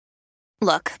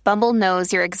Look, Bumble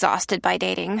knows you're exhausted by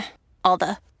dating. All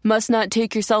the, must not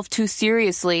take yourself too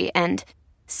seriously, and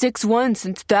 6'1"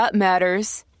 since that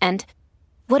matters. And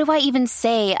what do I even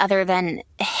say other than,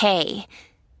 hey?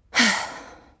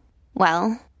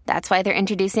 Well, that's why they're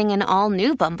introducing an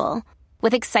all-new Bumble,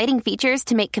 with exciting features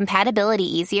to make compatibility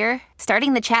easier,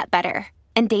 starting the chat better,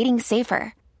 and dating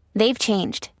safer. They've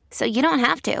changed, so you don't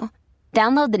have to.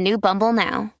 Download the new Bumble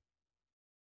now.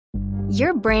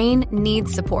 Your brain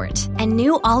needs support, and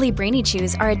new Ollie Brainy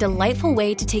Chews are a delightful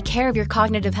way to take care of your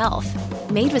cognitive health.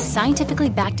 Made with scientifically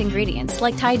backed ingredients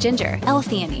like Thai ginger,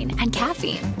 L-theanine, and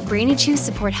caffeine, Brainy Chews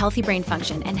support healthy brain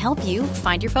function and help you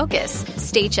find your focus,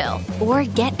 stay chill, or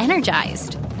get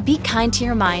energized. Be kind to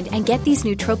your mind and get these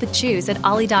nootropic chews at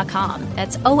ollie.com.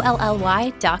 That's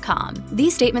OLLY.com.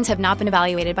 These statements have not been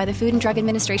evaluated by the Food and Drug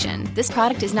Administration. This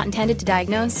product is not intended to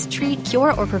diagnose, treat,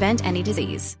 cure, or prevent any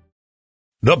disease.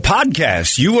 The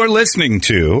podcast you are listening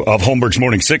to of Holmberg's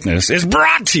Morning Sickness is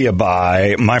brought to you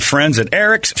by my friends at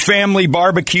Eric's Family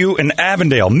Barbecue in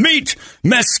Avondale. Meet,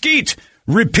 mesquite,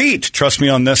 repeat. Trust me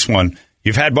on this one.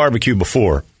 You've had barbecue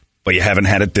before, but you haven't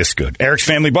had it this good. Eric's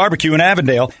Family Barbecue in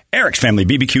Avondale,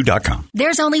 ericsfamilybbq.com.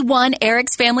 There's only one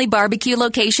Eric's Family Barbecue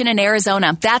location in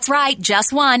Arizona. That's right,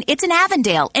 just one. It's in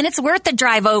Avondale, and it's worth the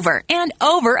drive over and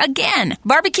over again.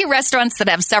 Barbecue restaurants that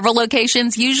have several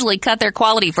locations usually cut their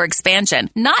quality for expansion.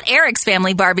 Not Eric's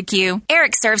Family Barbecue.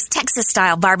 Eric serves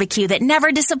Texas-style barbecue that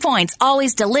never disappoints,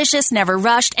 always delicious, never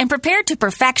rushed, and prepared to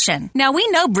perfection. Now, we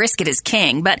know brisket is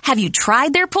king, but have you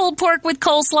tried their pulled pork with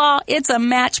coleslaw? It's a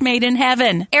match made in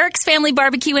heaven. Eric's Family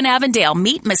Barbecue in Avondale.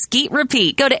 Meet, mesquite,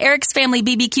 repeat. Go to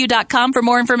ericsfamilybbq.com for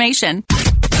more information.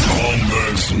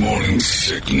 Holmberg's Morning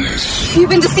Sickness. You've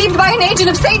been deceived by an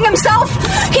agent of Satan himself.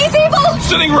 He's evil.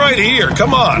 Sitting right here.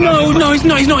 Come on. No, he's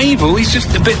not evil. He's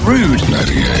just a bit rude.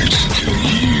 98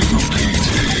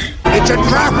 KUPD. It's a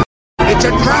trap. It's a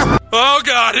trap. Oh,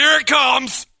 God, here it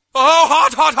comes. Oh,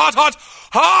 hot, hot, hot, hot.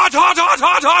 Hot, hot, hot,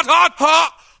 hot, hot, hot,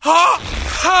 hot, hot, hot.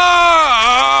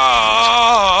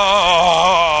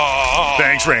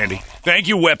 Thanks, Randy. Thank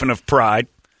you, Weapon of Pride.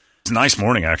 It's a nice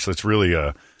morning, actually. It's really,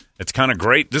 it's kind of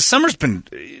great. This summer's been,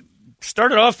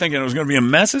 started off thinking it was going to be a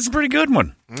mess. It's a pretty good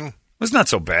one. It's not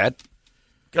so bad.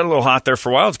 Got a little hot there for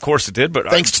a while. Of course it did, but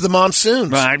thanks to the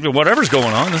monsoons. Whatever's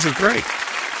going on, this is great.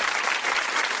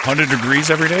 100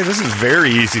 degrees every day. This is very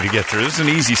easy to get through. This is an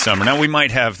easy summer. Now, we might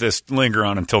have this linger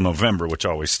on until November, which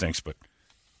always stinks, but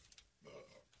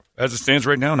as it stands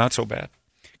right now, not so bad.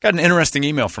 Got an interesting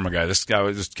email from a guy. This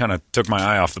guy just kind of took my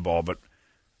eye off the ball, but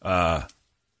I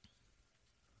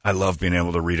love being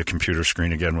able to read a computer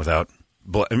screen again without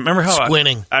remember how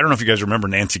squinting. I don't know if you guys remember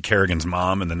Nancy Kerrigan's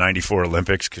mom in the 94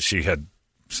 Olympics because she had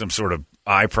some sort of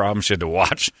eye problem she had to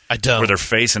watch. I don't. With her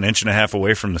face an inch and a half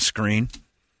away from the screen.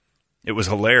 It was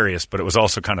hilarious, but it was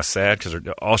also kind of sad because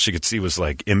all she could see was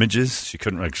like images. She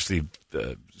couldn't see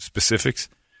specifics.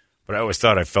 But I always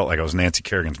thought I felt like I was Nancy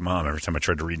Kerrigan's mom every time I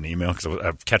tried to read an email because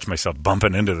I'd catch myself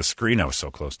bumping into the screen. I was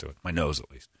so close to it, my nose at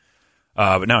least.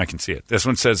 But now I can see it. This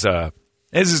one says,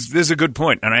 this is a good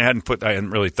point, and I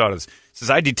hadn't really thought of this. It says,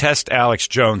 I detest Alex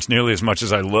Jones nearly as much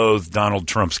as I loathe Donald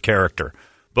Trump's character.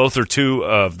 Both are two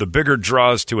of the bigger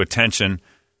draws to attention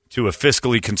to a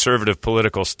fiscally conservative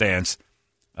political stance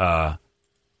and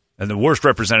the worst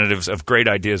representatives of great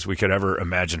ideas we could ever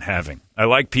imagine having. I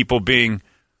like people buying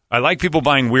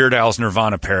Weird Al's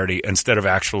Nirvana parody instead of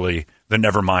actually the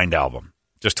Nevermind album,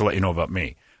 just to let you know about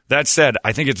me. That said,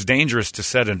 I think it's dangerous to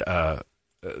set a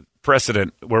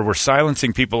precedent where we're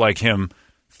silencing people like him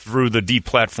through the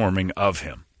deplatforming of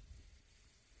him.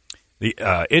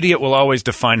 The idiot will always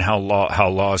define how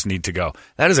laws need to go.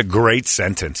 That is a great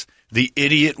sentence. The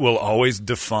idiot will always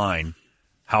define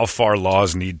how far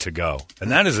laws need to go.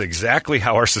 And that is exactly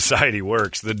how our society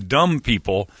works. The dumb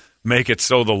people make it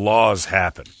so the laws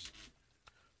happen.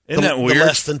 Isn't that weird? The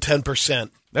less than 10%.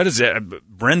 That is it.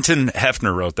 Brenton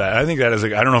Hefner wrote that. I think that is I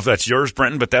don't know if that's yours,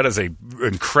 Brenton, but that is a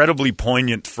incredibly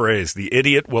poignant phrase. The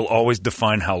idiot will always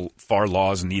define how far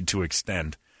laws need to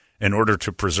extend in order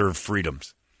to preserve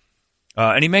freedoms.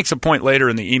 And he makes a point later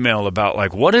in the email about,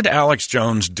 like, what did Alex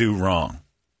Jones do wrong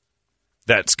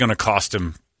that's going to cost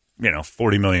him,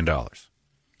 $40 million?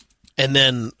 And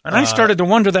then I started to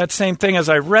wonder that same thing as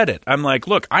I read it. I'm like,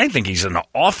 look, I think he's an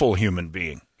awful human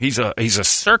being. He's a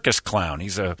circus clown.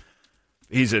 He's an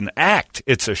act.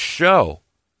 It's a show.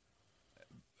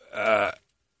 But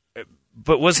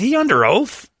was he under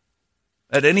oath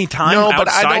at any time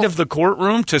outside of the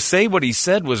courtroom to say what he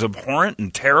said was abhorrent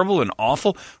and terrible and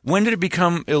awful? When did it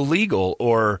become illegal?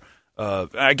 Or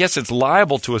I guess it's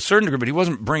liable to a certain degree, but he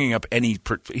wasn't bringing up he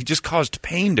just caused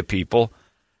pain to people.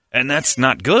 And that's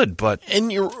not good, but...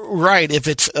 And you're right. If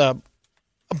it's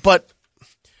But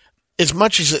as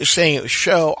much as it's saying it was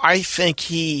show, I think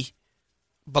he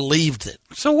believed it.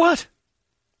 So what?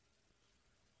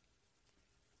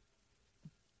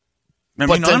 I But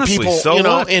mean, then honestly, people, so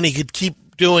what? and he could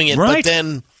keep doing it. Right. But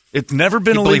then It's never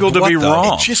been You illegal believe to be what, though?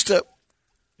 wrong. it's just that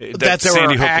there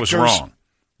Sandy are Hook actors. was wrong.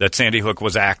 That Sandy Hook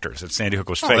was actors. That Sandy Hook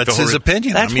was fake. that's The whole his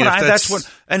opinion. That's I mean, what if that's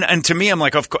that's- what. And to me, I'm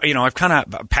like, of course, I've kind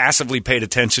of passively paid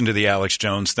attention to the Alex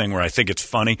Jones thing, where I think it's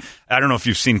funny. I don't know if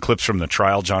you've seen clips from the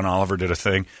trial. John Oliver did a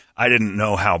thing. I didn't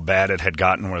know how bad it had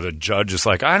gotten, where the judge is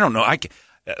like, I don't know.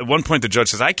 At one point, the judge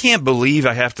says, I can't believe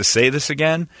I have to say this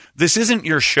again. This isn't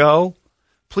your show.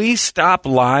 Please stop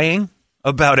lying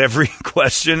about every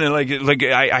question. And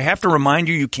I have to remind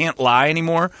you, you can't lie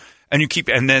anymore. And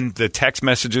and then the text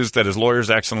messages that his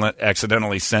lawyers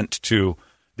accidentally sent to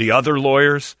the other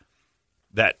lawyers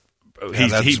that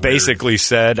he basically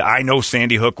said, I know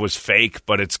Sandy Hook was fake,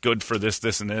 but it's good for this,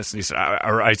 this, and this. And he said,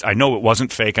 I know it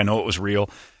wasn't fake. I know it was real.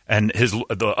 And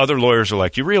the other lawyers are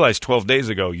like, you realize 12 days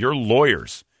ago, your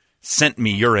lawyers sent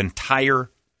me your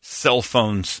entire cell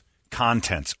phone's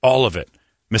contents, all of it,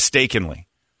 mistakenly.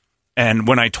 And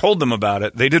when I told them about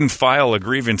it, they didn't file a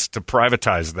grievance to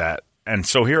privatize that. And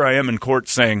so here I am in court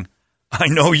saying, I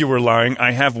know you were lying.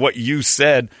 I have what you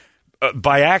said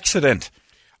by accident.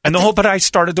 And but I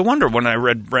started to wonder when I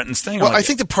read Brenton's thing. Well, I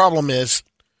think the problem is,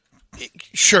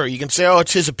 sure, you can say, oh,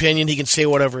 it's his opinion. He can say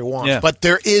whatever he wants. Yeah. But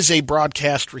there is a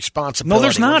broadcast responsibility. No,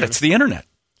 there's not. It's the internet.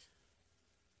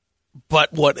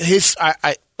 But what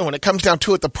when it comes down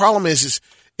to it, the problem is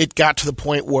it got to the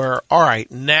point where, all right,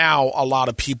 now a lot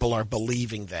of people are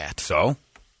believing that. So?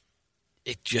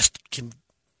 It just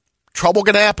trouble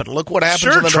can happen. Look what happens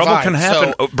Sure, in the trouble divide. can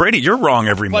happen. So, Brady, you're wrong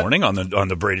every morning on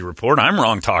the Brady Report. I'm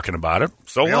wrong talking about it.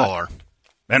 So We what? all are.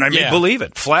 And I may believe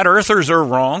it. Flat Earthers are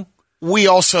wrong. we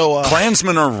also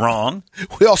Klansmen are wrong.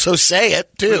 we also say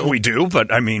it too. We do,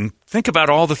 but I mean, think about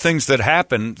all the things that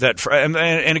happen.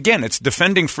 And again, it's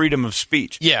defending freedom of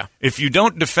speech. Yeah. If you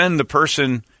don't defend the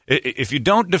person, if you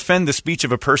don't defend the speech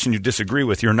of a person you disagree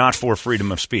with, you're not for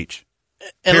freedom of speech.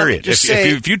 And let me Period. just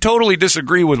If you totally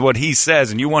disagree with what he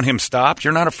says and you want him stopped,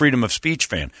 you're not a freedom of speech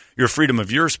fan. You're a freedom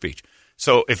of your speech.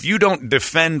 So if you don't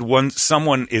defend when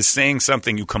someone is saying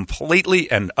something you completely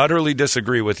and utterly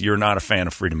disagree with, you're not a fan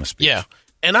of freedom of speech. Yeah,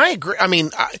 and I agree. I mean,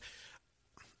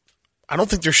 I don't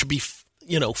think there should be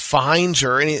fines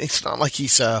or anything. It's not like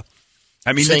he's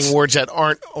saying words that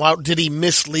aren't allowed. Did he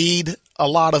mislead a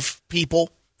lot of people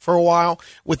for a while?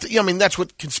 That's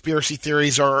what conspiracy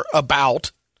theories are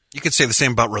about. You could say the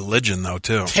same about religion, though,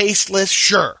 too. Tasteless,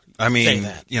 sure. I mean, say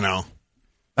that.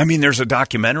 I mean, there's a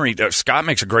documentary. Scott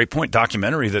makes a great point.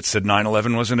 Documentary that said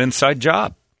 9/11 was an inside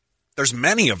job. There's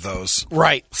many of those.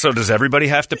 Right. So does everybody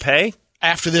have to pay?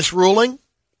 After this ruling,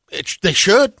 they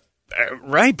should.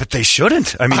 Right, but they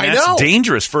shouldn't. I mean, I that's know.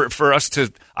 dangerous for us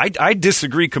to. I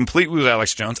disagree completely with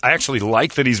Alex Jones. I actually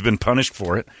like that he's been punished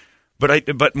for it.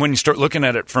 But when you start looking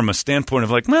at it from a standpoint of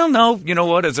like, well, no, you know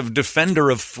what? As a defender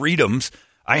of freedoms,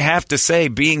 I have to say,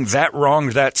 being that wrong,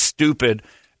 that stupid,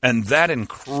 and that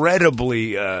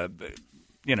incredibly, Here's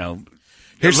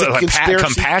the conspiracy.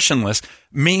 compassionless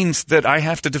means that I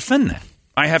have to defend that.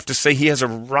 I have to say he has a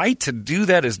right to do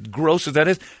that, as gross as that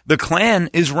is. The Klan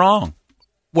is wrong.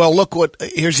 Well,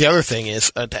 here's the other thing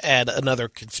is, to add another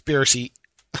conspiracy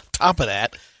on top of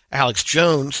that, Alex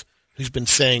Jones, who's been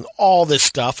saying all this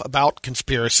stuff about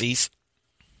conspiracies,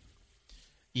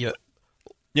 be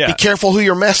careful who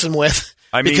you're messing with,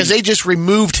 because they just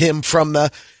removed him from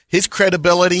his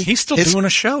credibility. He's still doing a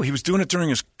show. He was doing it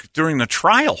during the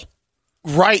trial.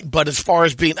 Right, but as far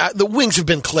as being, the wings have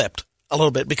been clipped a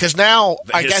little bit, because now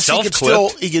I guess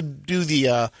he could do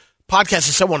the podcast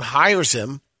if someone hires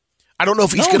him. I don't know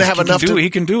if he's going to have enough He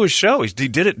can do his show. He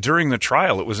did it during the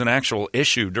trial. It was an actual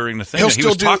issue during the thing. He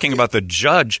was talking about the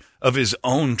judge of his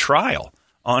own trial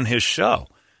on his show.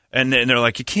 And they're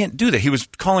like, you can't do that. He was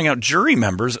calling out jury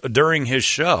members during his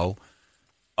show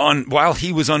while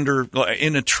he was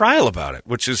in a trial about it,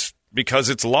 which is because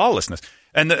it's lawlessness.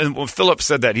 And when Philip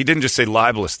said that, he didn't just say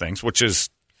libelous things, which is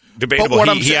debatable.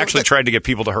 He actually tried to get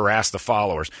people to harass the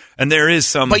followers. And there is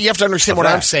some. But you have to understand what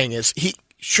I'm saying is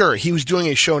he was doing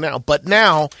a show now, but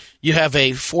now you have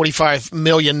a $45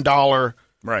 million.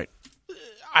 Right.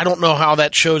 I don't know how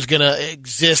that show's going to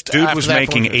exist. Dude was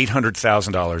making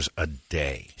 $800,000 a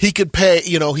day. He could pay,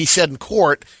 he said in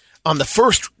court on the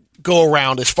first go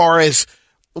around, as far as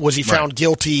was he found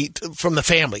guilty from the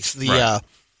families,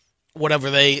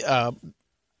 whatever the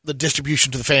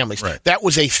distribution to the families. Right. That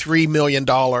was a $3 million. He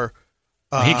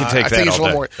can take that all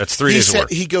day. More. That's 3 days of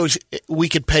work. He goes, we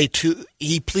could pay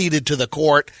he pleaded to the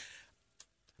court,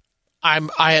 I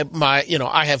have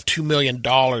 $2 million.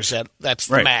 That's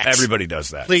the Right. max. Everybody does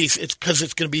that. Please, it's because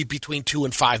it's going to be between $2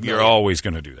 and $5 million. You're always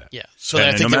going to do that. Yeah. So and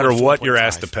I think no matter they were what you're 4.5.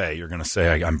 asked to pay, you're going to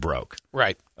say, I'm broke.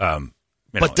 Right.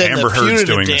 But then Amber the Heard's punitive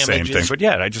doing the same damages- thing. But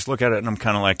yeah, I just look at it and I'm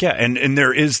kind of like, yeah. And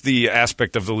there is the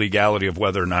aspect of the legality of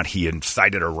whether or not he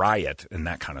incited a riot and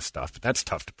that kind of stuff. But that's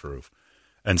tough to prove.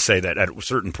 And say that at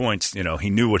certain points, he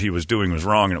knew what he was doing was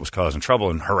wrong and it was causing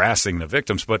trouble and harassing the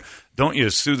victims. But don't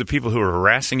you sue the people who are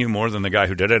harassing you more than the guy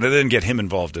who did it, and then get him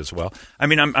involved as well? I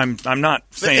mean, I'm not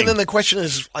saying. And then the question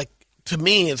is, like, to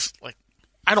me, it's like,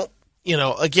 I don't,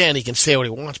 again, he can say what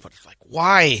he wants, but it's like,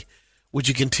 why would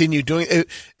you continue doing it?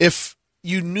 If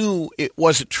you knew it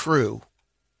wasn't true,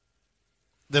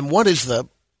 then what is the...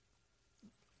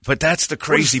 But that's the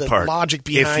crazy the part. logic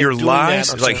behind if your doing lies,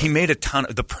 that or like something? he made a ton.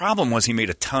 The problem was he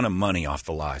made a ton of money off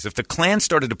the lies. If the Klan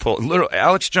started to pull,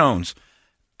 Alex Jones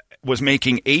was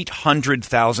making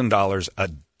 $800,000 a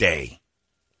day.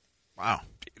 Wow.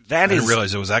 That I didn't is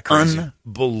realize it was that crazy.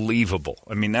 Unbelievable.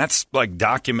 I mean, that's like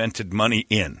documented money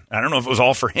in. I don't know if it was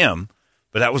all for him,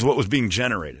 but that was what was being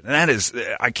generated. And that is,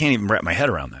 I can't even wrap my head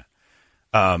around that.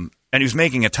 And he was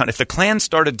making a ton. If the Klan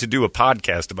started to do a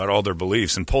podcast about all their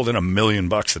beliefs and pulled in $1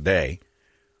 million a day,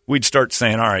 we'd start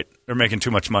saying, all right, they're making too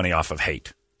much money off of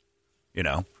hate,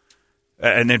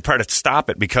 and they'd try to stop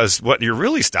it, because what you're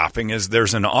really stopping is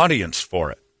there's an audience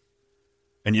for it.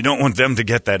 And you don't want them to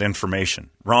get that information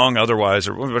wrong otherwise,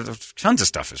 or tons of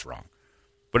stuff is wrong.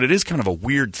 But it is kind of a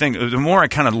weird thing. The more I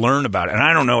kind of learn about it, and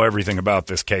I don't know everything about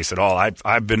this case at all.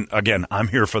 I've been, again, I'm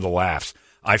here for the laughs.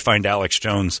 I find Alex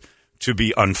Jones to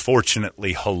be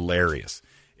unfortunately hilarious.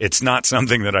 It's not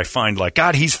something that I find like,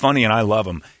 God, he's funny and I love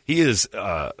him. He is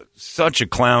such a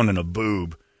clown and a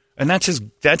boob, and that's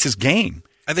his game.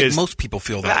 I think most people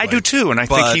feel that way. I do too, and I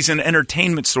think he's an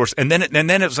entertainment source. And then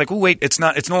it's like, oh wait, it's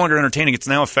no longer entertaining. It's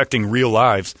now affecting real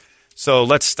lives. So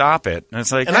let's stop it. And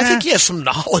it's like, and I think he has some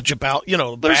knowledge about,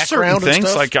 the there's certain background and things.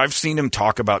 stuff. Like I've seen him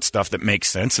talk about stuff that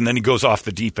makes sense, and then he goes off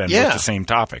the deep end with the same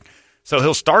topic. So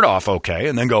he'll start off okay,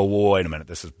 and then go, well, wait a minute,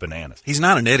 this is bananas. He's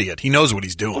not an idiot. He knows what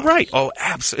he's doing. Right. Oh,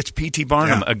 absolutely. It's P.T.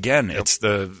 Barnum again.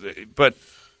 Yep. But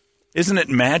isn't it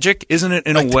magic? Isn't it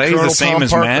in a way the same Tom as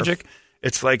Parker. magic?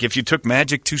 It's like if you took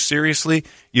magic too seriously,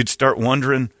 you'd start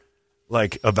wondering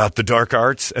like about the dark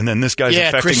arts, and then this guy's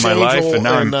affecting Chris my Angel life, and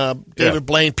now I'm David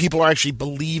Blaine. People are actually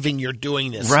believing you're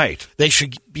doing this. Right. They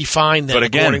should be fine then. But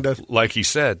again, according to... like he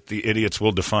said, the idiots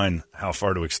will define how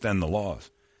far to extend the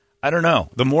laws. I don't know.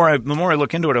 The more I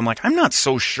look into it, I'm like, I'm not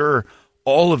so sure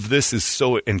all of this is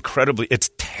so incredibly,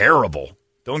 it's terrible.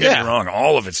 Don't get me wrong.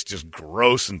 All of it's just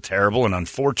gross and terrible and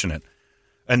unfortunate.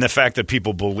 And the fact that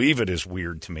people believe it is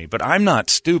weird to me. But I'm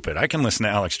not stupid. I can listen to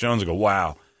Alex Jones and go,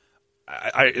 wow,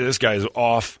 this guy is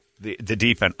off the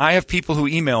deep end. I have people who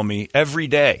email me every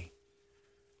day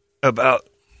about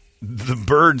the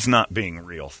birds not being a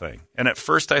real thing. And at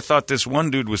first I thought this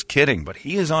one dude was kidding, but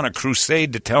he is on a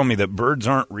crusade to tell me that birds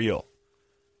aren't real.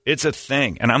 It's a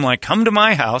thing. And I'm like, come to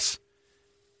my house,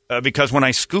 because when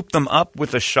I scoop them up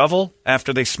with a shovel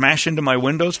after they smash into my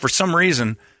windows, for some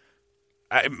reason,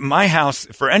 my house,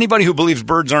 for anybody who believes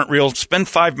birds aren't real, spend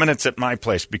 5 minutes at my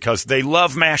place, because they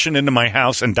love mashing into my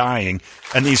house and dying.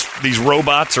 And these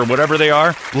robots or whatever they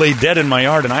are lay dead in my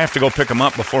yard, and I have to go pick them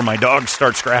up before my dogs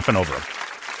start scrapping over them.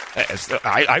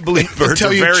 I believe birds are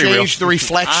very real. The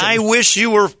reflection. I wish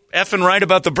you were effing right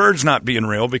about the birds not being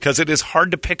real, because it is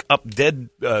hard to pick up dead,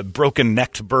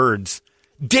 broken-necked birds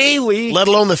daily. Let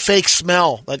alone the fake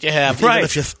smell that you have. Right.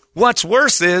 Even if What's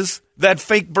worse is that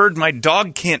fake bird my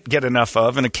dog can't get enough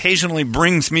of and occasionally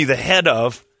brings me the head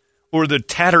of, or the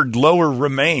tattered lower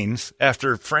remains,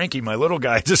 after Frankie, my little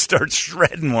guy, just starts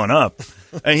shredding one up.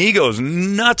 And he goes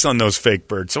nuts on those fake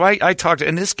birds. So I talked to,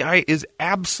 and this guy is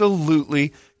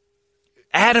absolutely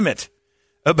adamant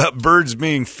about birds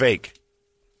being fake.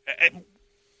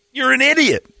 You're an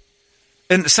idiot.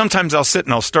 And sometimes I'll sit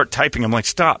and I'll start typing. I'm like,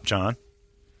 stop, John.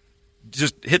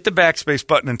 Just hit the backspace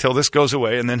button until this goes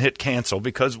away, and then hit cancel,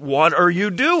 because what are you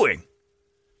doing?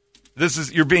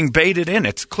 You're being baited in.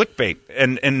 It's clickbait.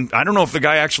 And I don't know if the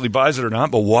guy actually buys it or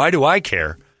not, but why do I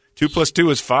care? 2 + 2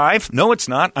 is 5? No, it's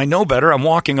not. I know better. I'm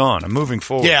walking on. I'm moving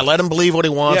forward. Yeah, let him believe what he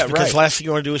wants, Yeah, because right. last thing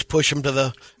you want to do is push him to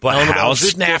the... But how's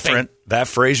it snapping. different? That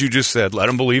phrase you just said, let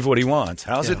him believe what he wants.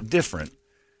 How's it different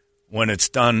when it's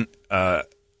done and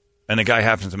the guy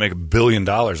happens to make $1 billion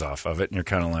off of it, and you're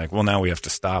kind of like, well, now we have to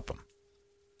stop him.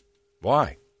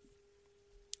 Why?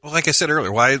 Well, like I said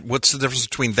earlier, what's the difference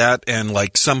between that and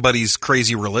like somebody's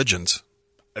crazy religions?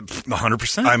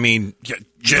 100%. I mean,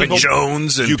 Jim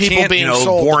Jones and people being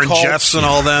sold Warren to cults. Jeffs and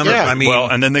all them. Yeah. I mean,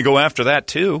 well, and then they go after that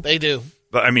too. They do.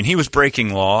 But, I mean, he was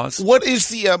breaking laws. What is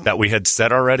the that we had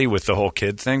said already with the whole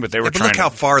kid thing, but they were But trying. look how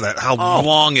far how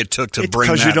long it took to bring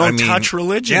that. Because you don't touch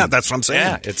religion. Yeah, that's what I'm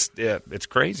saying. It's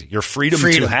crazy. Your freedom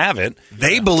to have it.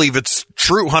 They believe it's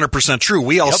true, 100% true.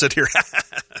 We all sit here.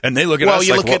 And they look at us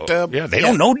like, they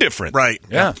don't know different. Right.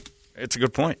 Yeah. It's a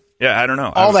good point. Yeah, I don't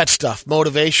know. All that stuff,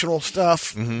 motivational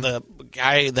stuff, the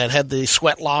guy that had the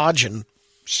sweat lodge and...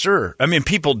 Sure. I mean,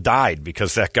 people died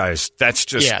because that's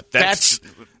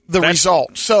the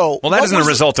result. So, well, that isn't a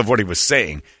result of what he was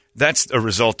saying. That's a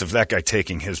result of that guy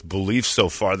taking his beliefs so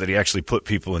far that he actually put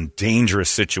people in dangerous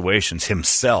situations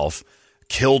himself,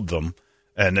 killed them,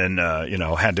 and then,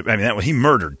 had to, I mean, he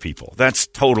murdered people. That's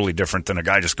totally different than a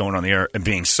guy just going on the air and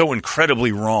being so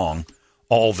incredibly wrong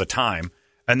all the time.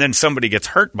 And then somebody gets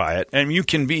hurt by it, and you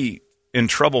can be in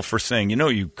trouble for saying,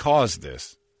 you caused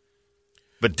this.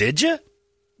 But did you?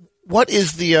 What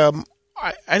is the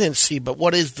I didn't see, but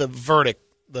what is the verdict,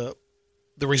 the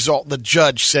result, the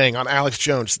judge saying on Alex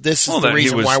Jones? This is the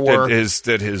reason why we're...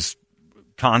 his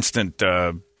constant...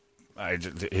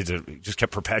 he just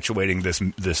kept perpetuating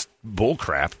this bull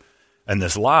crap and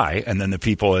this lie, and then the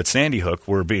people at Sandy Hook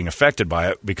were being affected by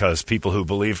it because people who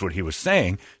believed what he was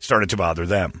saying started to bother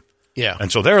them. Yeah.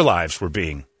 And so their lives were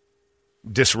being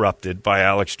disrupted by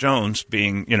Alex Jones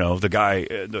being, the guy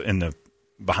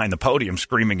behind the podium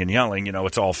screaming and yelling,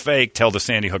 it's all fake, tell the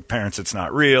Sandy Hook parents it's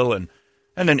not real, and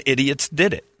then idiots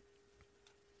did it.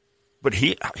 But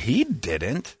he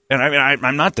didn't. And I mean,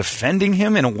 I'm not defending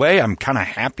him in a way. I'm kind of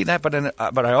happy that,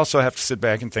 but I also have to sit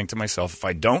back and think to myself, if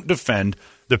I don't defend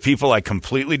the people I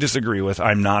completely disagree with,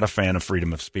 I'm not a fan of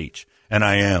freedom of speech. And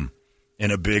I am, in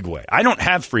a big way. I don't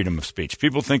have freedom of speech.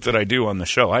 People think that I do on the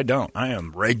show. I don't. I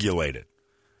am regulated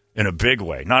in a big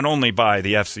way, not only by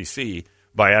the FCC,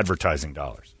 by advertising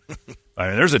dollars. I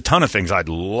mean, there's a ton of things I'd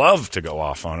love to go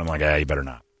off on. I'm like, you better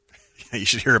not. You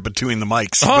should hear it betwing the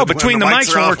mics. Oh, between the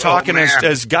mics when we're talking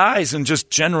as guys, and just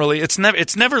generally, it's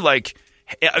never like,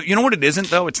 you know what it isn't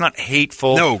though? It's not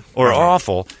hateful or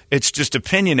awful. It's just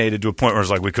opinionated to a point where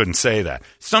it's like we couldn't say that.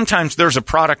 Sometimes there's a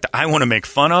product I want to make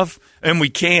fun of, and we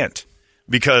can't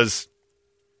because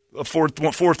the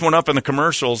fourth one up in the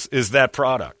commercials is that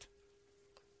product.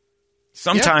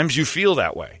 Sometimes you feel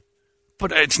that way.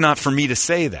 But it's not for me to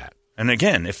say that. And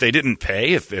again, if they didn't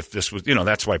pay, if this was,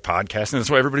 that's why podcasting,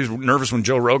 that's why everybody's nervous when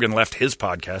Joe Rogan left his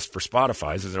podcast for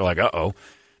Spotify's, is they're like,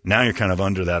 now you're kind of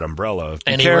under that umbrella.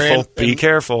 Be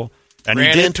careful. And he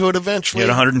did into it eventually. He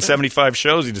had 175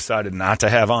 shows he decided not to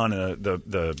have on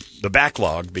the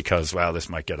backlog because, this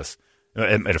might get us,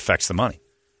 it affects the money.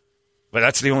 But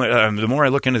that's the only, the more I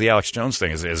look into the Alex Jones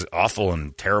thing, as awful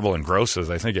and terrible and gross as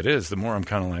I think it is, the more I'm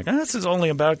kind of like, this is only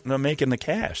about making the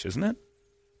cash, isn't it?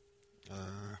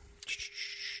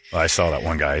 I saw that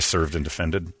one guy served and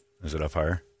defended. Is it up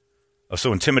higher? Oh,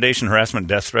 so intimidation, harassment,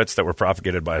 death threats that were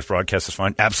propagated by his broadcast is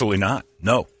fine? Absolutely not.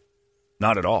 No,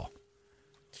 not at all.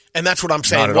 And that's what I'm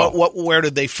saying. Where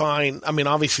did they find? I mean,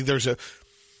 obviously there's a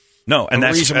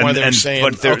reason why they're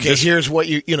saying, here's what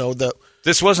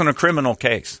This wasn't a criminal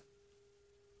case.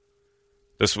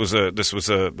 This was a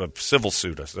civil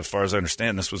suit, as far as I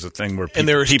understand. This was a thing where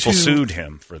people sued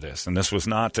him for this, and this was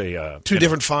not a two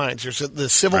different fines. There's the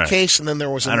civil case, and then there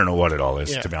was. I don't know what it all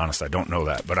is. To be honest, I don't know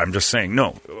that, but I'm just saying,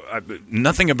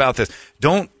 nothing about this.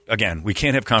 We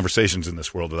can't have conversations in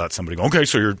this world without somebody going, okay,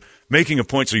 so you're making a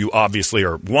point, so you obviously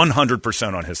are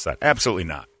 100% on his side. Absolutely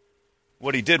not.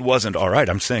 What he did wasn't all right.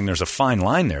 I'm saying there's a fine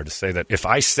line there to say that if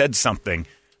I said something,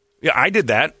 I did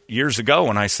that years ago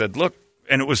when I said, look,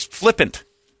 and it was flippant.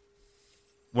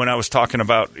 When I was talking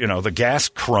about, the gas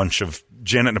crunch of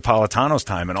Janet Napolitano's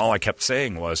time, and all I kept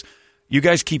saying was, you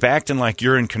guys keep acting like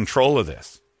you're in control of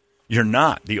this. You're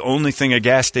not. The only thing a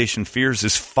gas station fears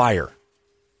is fire.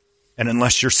 And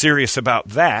unless you're serious about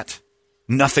that,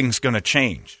 nothing's going to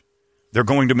change. They're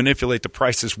going to manipulate the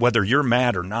prices whether you're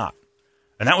mad or not.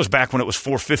 And that was back when it was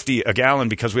 $4.50 a gallon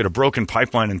because we had a broken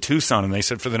pipeline in Tucson, and they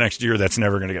said for the next year that's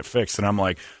never going to get fixed. And I'm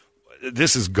like,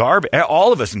 this is garbage.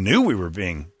 All of us knew we were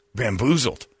being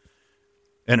bamboozled.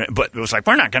 But it was like,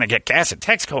 we're not going to get gas at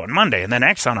Texaco on Monday and then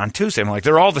Exxon on Tuesday. I'm like,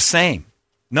 they're all the same.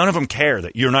 None of them care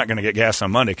that you're not going to get gas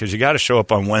on Monday because you got to show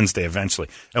up on Wednesday eventually.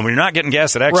 And when you're not getting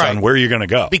gas at Exxon, where are you going to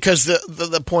go? Because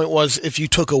the point was, if you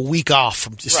took a week off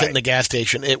from just sitting in the gas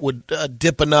station, it would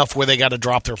dip enough where they got to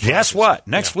drop their prices. Guess what?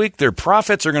 Next week, their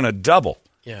profits are going to double.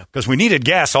 Yeah. Because we needed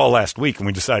gas all last week and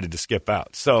we decided to skip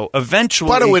out. So eventually.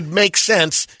 But it would make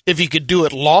sense if you could do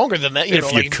it longer than that.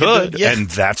 If you could. And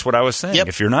that's what I was saying. Yep.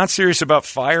 If you're not serious about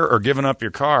fire or giving up your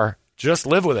car, just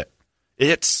live with it.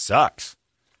 It sucks.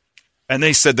 And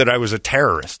they said that I was a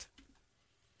terrorist.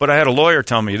 But I had a lawyer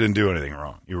tell me you didn't do anything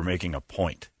wrong. You were making a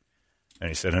point. And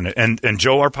he said, and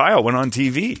Joe Arpaio went on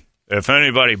TV. If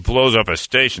anybody blows up a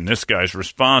station, this guy's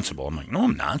responsible. I'm like, no,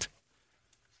 I'm not.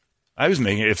 I was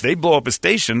making it. If they blow up a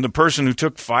station, the person who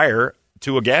took fire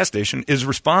to a gas station is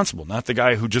responsible, not the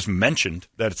guy who just mentioned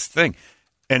that it's a thing.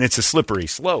 And it's a slippery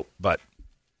slope. But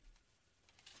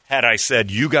had I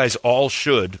said, you guys all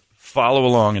should follow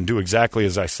along and do exactly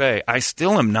as I say, I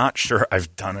still am not sure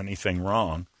I've done anything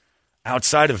wrong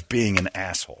outside of being an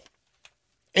asshole.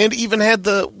 And even had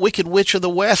the Wicked Witch of the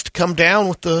West come down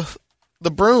with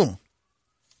the broom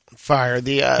fire. One of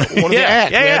the acts.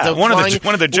 Yeah. One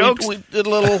of the jokes. We did a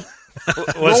little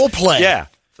role play. Yeah.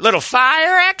 A little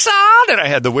fire X on, and I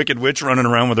had the Wicked Witch running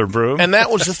around with her broom. And that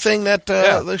was the thing that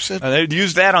they said. And they'd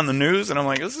used that on the news, and I'm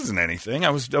like, this isn't anything. I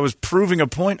was proving a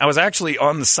point. I was actually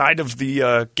on the side of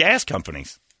the gas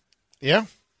companies. Yeah.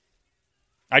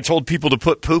 I told people to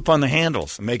put poop on the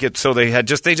handles and make it so they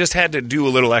just had to do a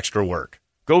little extra work.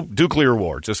 Go nuclear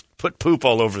war. Just put poop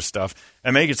all over stuff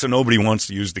and make it so nobody wants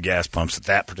to use the gas pumps at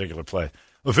that particular place.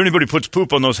 Well, if anybody puts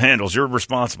poop on those handles, you're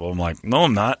responsible. I'm like, no,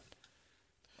 I'm not.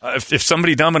 If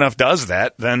somebody dumb enough does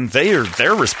that, then they're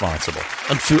responsible.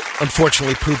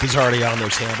 Unfortunately, poop is already on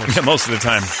those handles. Yeah, most of the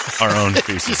time, our own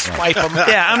pieces. You swipe them.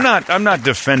 Yeah, I'm not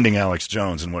defending Alex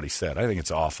Jones and what he said. I think it's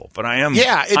awful, but I am.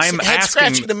 Yeah, I'm head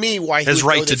scratching to me why his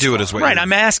right to do it is right.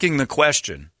 I'm asking the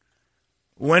question.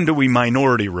 When do we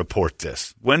minority report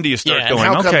this? When do you start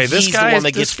going, okay, this guy is the one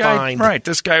that gets fined. Right,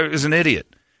 this guy is an idiot.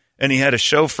 And he had a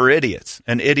show for idiots,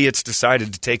 and idiots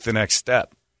decided to take the next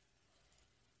step.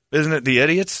 Isn't it the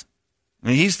idiots? I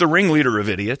mean, he's the ringleader of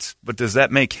idiots, but does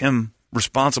that make him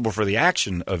responsible for the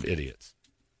action of idiots?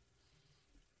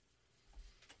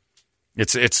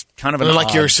 It's kind of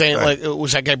like you were saying, like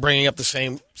was that guy bringing up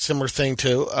the similar thing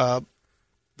to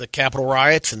the Capitol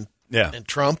riots and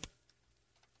Trump?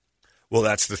 Well,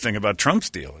 that's the thing about Trump's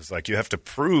deal. Is like you have to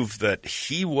prove that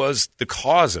he was the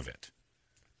cause of it.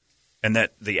 And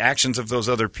that the actions of those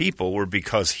other people were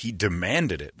because he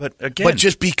demanded it. But again... But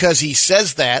just because he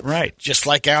says that, right. Just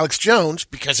like Alex Jones,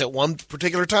 because at one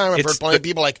particular time I've heard plenty of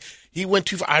people like, he went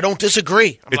too far. I don't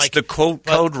disagree. It's like, the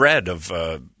code red of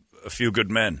A Few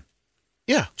Good Men.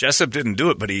 Yeah. Jessup didn't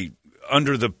do it, but he,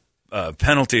 under the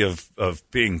penalty of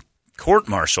being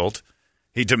court-martialed,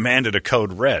 he demanded a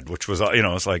code red, which was,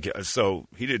 it's like, so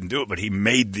he didn't do it, but he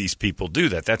made these people do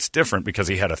that. That's different because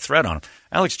he had a threat on him.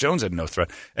 Alex Jones had no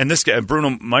threat. And this guy,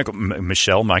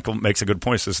 Michelle makes a good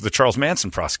point. This is the Charles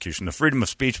Manson prosecution, the freedom of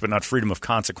speech, but not freedom of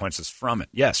consequences from it.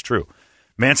 Yes, true.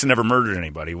 Manson never murdered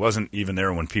anybody. He wasn't even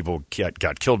there when people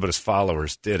got killed, but his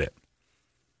followers did it.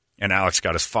 And Alex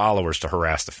got his followers to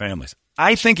harass the families.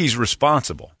 I think he's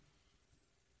responsible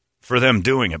for them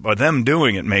doing it, but them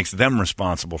doing it makes them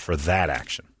responsible for that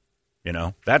action.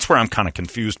 That's where I'm kind of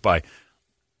confused by.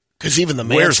 Because even the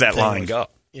Manson where's that line go?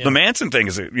 Yeah. The Manson thing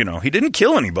is, he didn't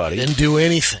kill anybody. He didn't do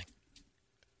anything.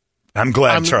 I'm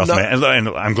glad Charles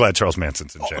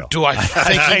Manson's in jail. Do I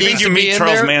think I think you meet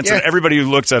Charles Manson? Yeah. Everybody who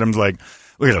looks at him is like,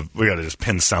 we gotta just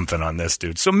pin something on this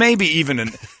dude. So maybe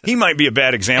he might be a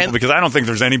bad example because I don't think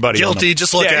there's anybody guilty.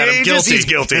 Just look at him. Guilty. He's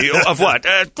guilty of what?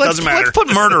 Doesn't matter. Let's put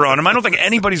murder on him. I don't think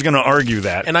anybody's going to argue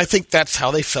that. And I think that's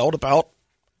how they felt about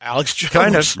Alex Jones.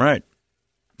 Kind of right.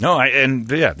 No, I'm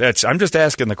just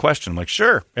asking the question. I'm like,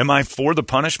 sure. Am I for the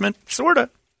punishment?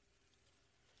 Sorta.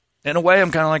 In a way, I'm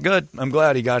kind of like, good. I'm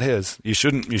glad he got his. You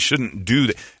shouldn't do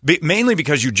that. Mainly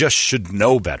because you just should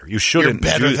know better. You shouldn't.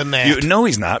 You're better than that. No,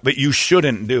 he's not, but you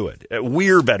shouldn't do it.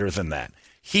 We're better than that.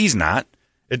 He's not.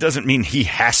 It doesn't mean he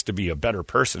has to be a better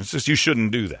person. It's just you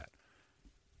shouldn't do that.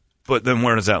 But then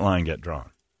where does that line get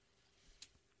drawn?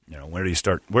 Where do you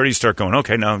start going,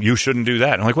 okay, no, you shouldn't do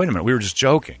that. I'm like, wait a minute, we were just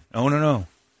joking. Oh, no.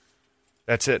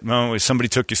 That's it. No, somebody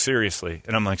took you seriously.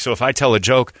 And I'm like, so if I tell a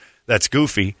joke that's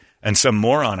goofy and some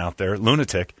moron out there,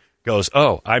 lunatic, goes,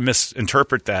 oh, I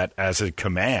misinterpret that as a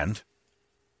command,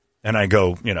 and I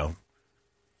go,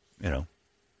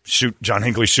 shoot, John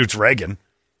Hinckley shoots Reagan,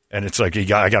 and it's like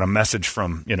I got a message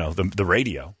from, the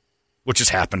radio, which has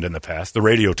happened in the past. The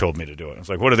radio told me to do it. I was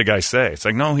like, what did the guy say? It's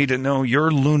like, no, he didn't know. You're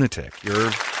a lunatic.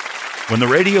 When the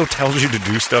radio tells you to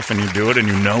do stuff and you do it and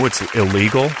you know it's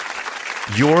illegal,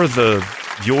 you're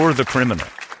the criminal.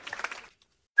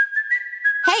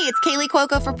 Hey, it's Kaylee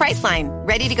Cuoco for Priceline.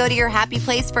 Ready to go to your happy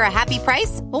place for a happy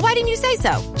price? Well, why didn't you say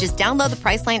so? Just download the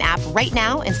Priceline app right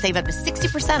now and save up to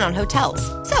 60% on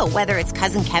hotels. So whether it's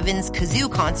Cousin Kevin's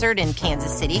Kazoo Concert in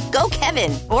Kansas City, go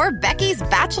Kevin, or Becky's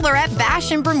Bachelorette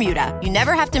Bash in Bermuda, you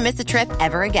never have to miss a trip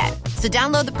ever again. So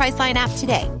download the Priceline app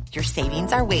today. Your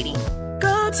savings are waiting.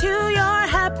 Go to your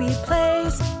happy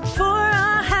place for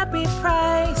a happy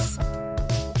price.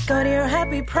 Go to your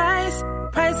happy price,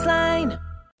 Priceline.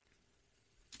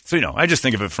 So, I just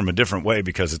think of it from a different way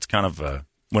because it's kind of,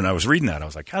 when I was reading that, I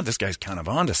was like, God, this guy's kind of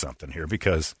onto something here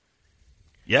because,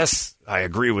 yes, I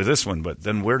agree with this one, but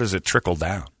then where does it trickle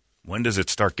down? When does it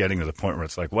start getting to the point where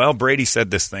it's like, well, Brady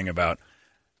said this thing about,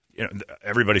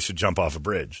 everybody should jump off a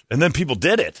bridge. And then people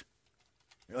did it.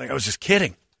 You're like, I was just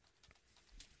kidding.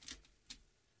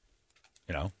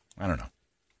 I don't know.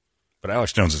 But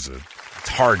Alex Jones it's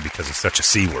hard because it's such a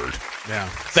C word. Yeah.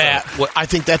 I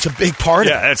think that's a big part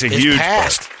of it. Yeah, that's a huge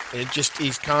past. part.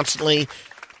 He's constantly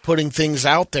putting things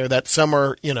out there that some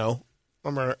are,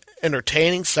 some are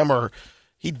entertaining,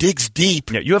 he digs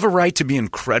deep. Yeah, you have a right to be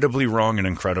incredibly wrong and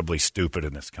incredibly stupid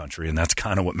in this country, and that's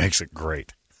kind of what makes it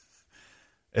great.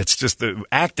 It's just the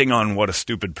acting on what a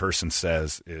stupid person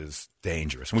says is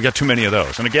dangerous. And we got too many of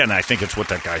those. And again, I think it's what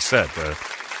that guy said. The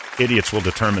idiots will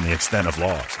determine the extent of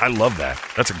laws. I love that.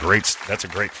 That's a great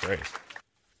phrase.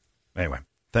 Anyway,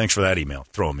 thanks for that email.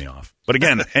 Throwing me off. But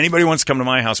again, anybody wants to come to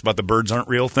my house about the birds aren't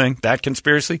real thing, that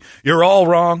conspiracy, you're all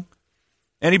wrong.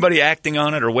 Anybody acting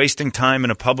on it or wasting time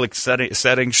in a public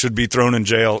setting should be thrown in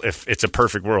jail if it's a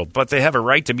perfect world. But they have a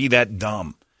right to be that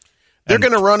dumb. They're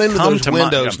going to run into those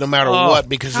windows no matter what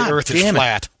because the earth is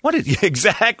flat.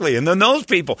 Exactly. And then those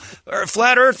people are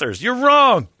flat earthers. You're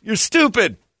wrong. You're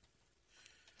stupid.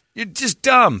 You're just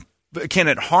dumb. But can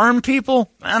it harm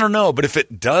people? I don't know. But if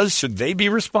it does, should they be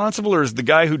responsible? Or is the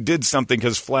guy who did something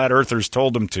because flat earthers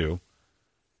told him to?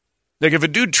 Like if a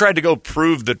dude tried to go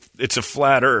prove that it's a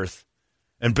flat earth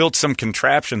and built some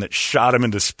contraption that shot him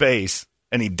into space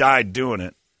and he died doing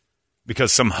it,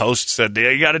 because some host said,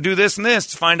 you got to do this and this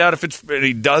to find out if it's, and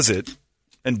he does it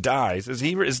and dies.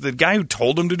 Is the guy who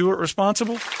told him to do it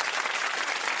responsible?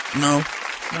 No,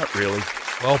 not really.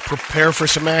 Well, prepare for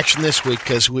some action this week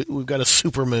because we've got a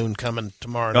supermoon coming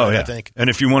tomorrow night, I think. And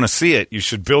if you want to see it, you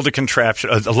should build a contraption,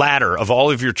 a ladder of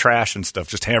all of your trash and stuff.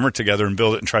 Just hammer it together and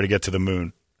build it and try to get to the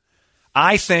moon.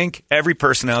 I think every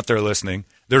person out there listening,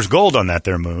 there's gold on that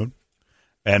there moon.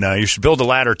 And you should build a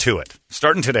ladder to it,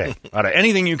 starting today, out of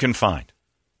anything you can find.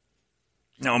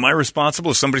 Now, am I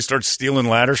responsible if somebody starts stealing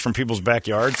ladders from people's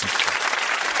backyards?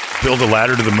 Build a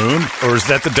ladder to the moon? Or is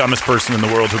that the dumbest person in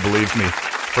the world who believed me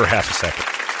for half a second?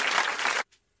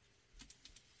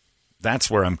 That's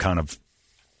where I'm kind of,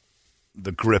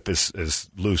 the grip is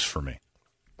loose for me.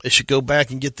 They should go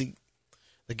back and get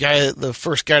the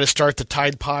first guy to start the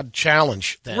Tide Pod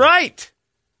Challenge. Then. Right.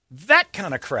 That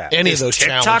kind of crap. Any of those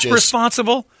TikTok challenges.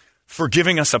 responsible for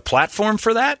giving us a platform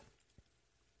for that?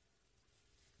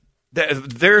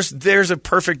 There's a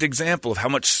perfect example of how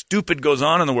much stupid goes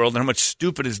on in the world and how much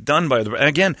stupid is done by the. And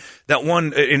again, that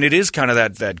one, and it is kind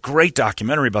of that great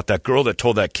documentary about that girl that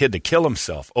told that kid to kill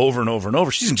himself over and over and over.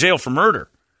 She's in jail for murder.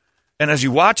 And as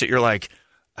you watch it, you're like,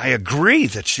 I agree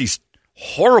that she's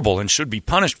horrible and should be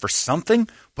punished for something,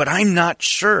 but I'm not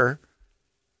sure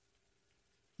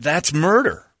that's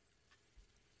murder.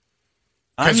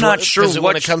 I'm not sure what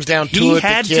when it comes down to it, the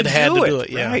kid had to do it.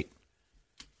 Yeah. Right.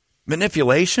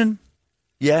 Manipulation,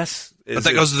 yes. But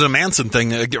that goes to the Manson thing.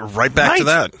 Get right back to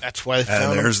that. That's why.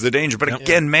 There's the danger. But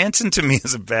again, Manson to me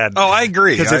is a bad. Oh, I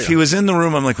agree. Because if he was in the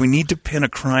room, I'm like, we need to pin a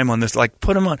crime on this. Like,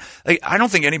 put him on. Like, I don't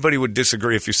think anybody would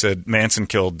disagree if you said Manson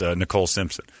killed Nicole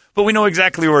Simpson. But we know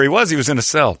exactly where he was. He was in a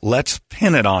cell. Let's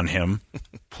pin it on him,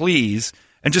 please,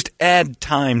 and just add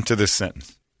time to this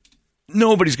sentence.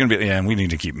 Nobody's going to be, we need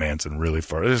to keep Manson really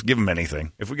far. Just give him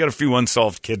anything. If we got a few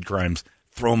unsolved kid crimes,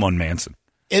 throw him on Manson.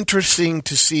 Interesting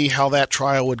to see how that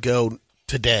trial would go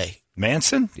today.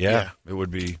 Manson? Yeah. It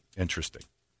would be interesting.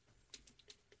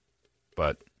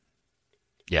 But,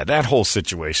 that whole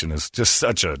situation is just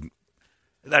such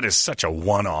a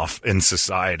one-off in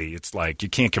society. It's like you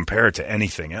can't compare it to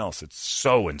anything else. It's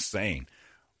so insane.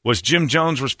 Was Jim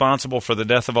Jones responsible for the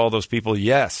death of all those people?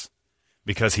 Yes,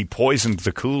 because he poisoned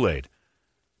the Kool-Aid.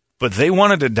 But they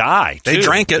wanted to die, too. They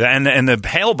drank it. And the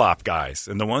Hale Bop guys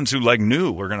and the ones who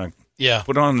knew we're going to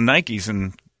put on the Nikes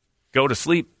and go to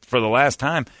sleep for the last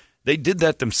time. They did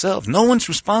that themselves. No one's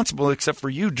responsible except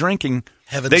for you drinking.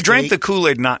 They drank the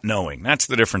Kool-Aid not knowing. That's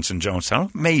the difference in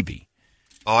Jonestown. Maybe.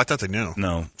 Oh, I thought they knew.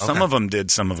 No. Okay. Some of them did,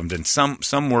 some of them didn't.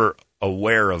 Some were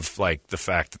aware of the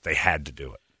fact that they had to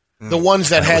do it. The ones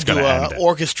that had to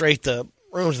orchestrate the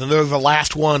rooms, and they're the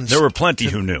last ones. There were plenty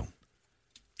who knew.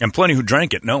 And plenty who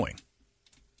drank it knowing.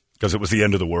 Because it was the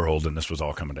end of the world and this was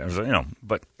all coming down.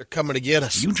 But they're coming to get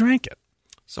us. You drank it.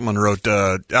 Someone wrote,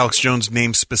 Alex Jones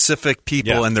named specific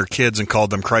people and their kids and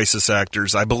called them crisis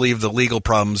actors. I believe the legal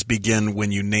problems begin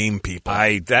when you name people.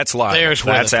 That's liable.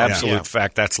 That's absolute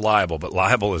fact. That's liable. But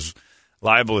liable is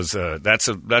that's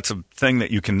a thing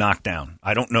that you can knock down.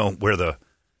 I don't know where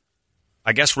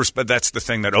I guess that's the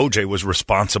thing that OJ was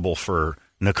responsible for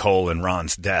Nicole and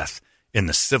Ron's death. in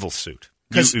the civil suit.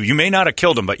 You may not have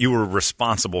killed them, but you were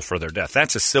responsible for their death.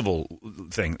 That's a civil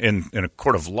thing. In a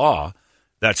court of law,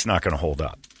 that's not going to hold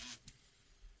up.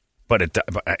 But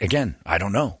again, I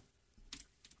don't know.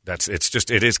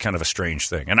 It is kind of a strange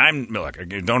thing. And I'm like,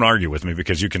 don't argue with me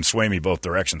because you can sway me both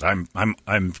directions.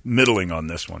 I'm middling on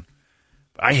this one.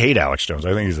 I hate Alex Jones.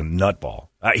 I think he's a nutball.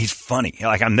 He's funny.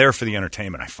 Like, I'm there for the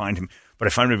entertainment. I find him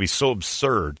to be so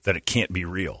absurd that it can't be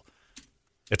real.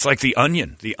 It's like The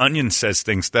Onion. The Onion says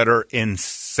things that are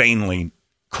insanely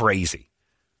crazy,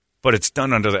 but it's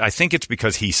done under I think it's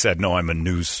because he said, "No, I'm a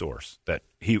news source." That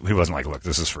he wasn't like, "Look,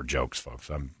 this is for jokes,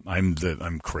 folks.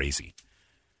 I'm crazy."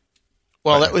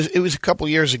 Well, it was a couple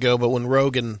years ago, but when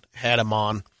Rogan had him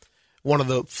on, one of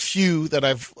the few that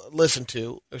I've listened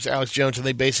to was Alex Jones, and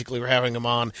they basically were having him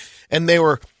on, and they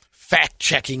were fact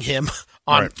checking him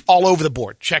on all over the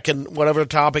board, checking whatever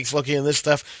topics, looking at this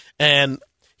stuff, and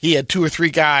he had 2 or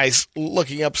 3 guys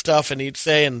looking up stuff, and he'd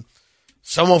say, and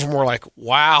some of them were like,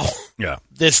 wow,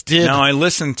 this did. Now, I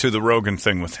listened to the Rogan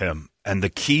thing with him, and the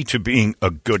key to being a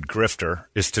good grifter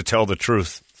is to tell the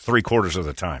truth 3/4 of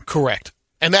the time. Correct.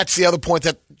 And that's the other point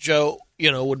that Joe,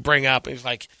 would bring up. He's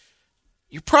like,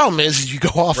 your problem is you go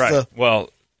off the... Well,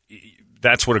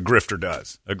 that's what a grifter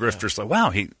does. A grifter's like,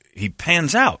 wow, he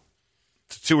pans out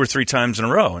 2 or 3 times in a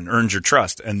row and earns your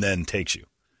trust and then takes you.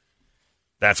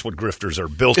 That's what grifters are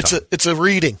built on. It's a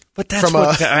reading, but that's from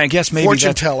I guess maybe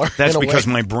fortune teller. That's because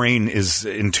my brain is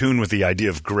in tune with the idea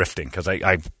of grifting because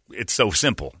it's so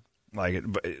simple. Like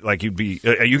you'd be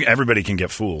everybody can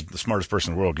get fooled. The smartest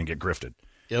person in the world can get grifted.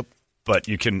 Yep. But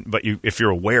if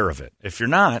you're aware of it. If you're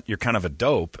not, you're kind of a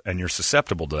dope and you're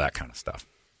susceptible to that kind of stuff.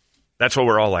 That's why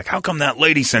we're all like, how come that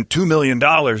lady sent $2 million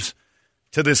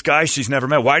to this guy she's never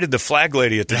met? Why did the flag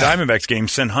lady at the Diamondbacks game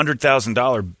send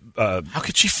 $100,000 how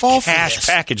could she fall for cash this?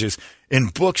 Packages in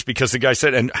books because the guy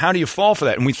said, and how do you fall for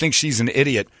that? And we think she's an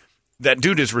idiot. That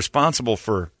dude is responsible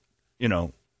for,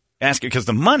 asking because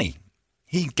the money,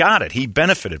 he got it. He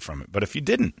benefited from it. But if you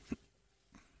didn't,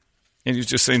 and he's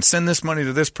just saying, send this money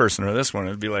to this person or this one,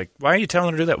 it'd be like, why are you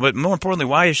telling her to do that? But more importantly,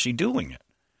 why is she doing it?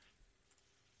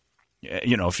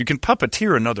 If you can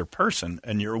puppeteer another person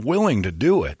and you're willing to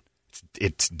do it,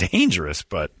 it's dangerous,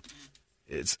 but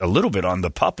it's a little bit on the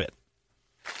puppet.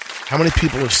 How many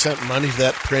people have sent money to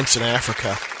that prince in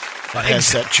Africa that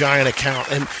has that giant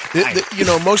account? And,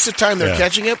 most of the time they're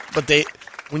catching it, but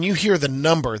when you hear the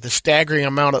number, the staggering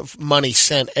amount of money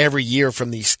sent every year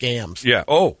from these scams. Yeah.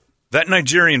 Oh, that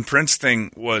Nigerian prince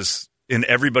thing was in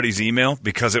everybody's email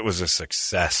because it was a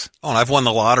success. Oh, and I've won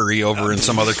the lottery over in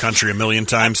some other country 1 million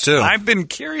times, too. I've been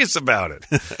curious about it.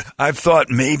 I've thought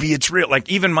maybe it's real. Like,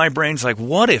 even my brain's like,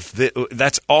 what if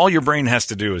that's all your brain has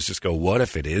to do is just go, what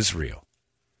if it is real?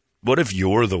 What if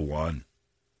you're the one?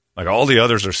 Like, all the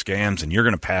others are scams, and you're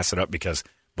going to pass it up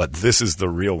but this is the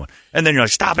real one. And then you're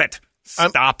like, stop it.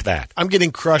 Stop that. I'm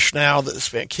getting crushed now.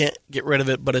 I can't get rid of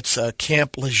it, but it's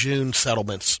Camp Lejeune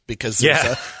settlements because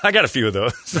I got a few of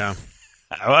those. Yeah.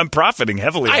 I'm profiting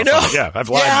heavily. I know. Of it. Yeah, I've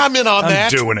lied. Yeah, I'm in on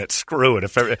that. I'm doing it. Screw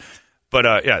it.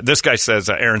 But this guy says,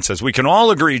 Aaron says, we can all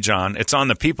agree, John, it's on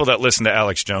the people that listen to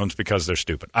Alex Jones because they're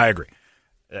stupid. I agree.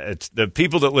 It's the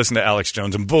people that listen to Alex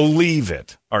Jones and believe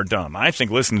it are dumb. I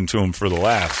think listening to him for the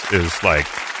laughs is like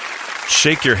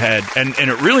shake your head, and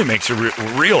it really makes you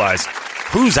realize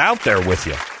who's out there with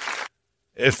you.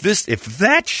 If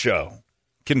that show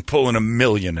can pull in $1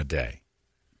 million a day,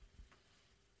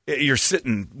 you're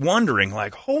sitting wondering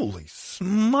like, holy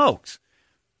smokes,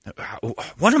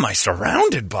 what am I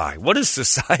surrounded by? What is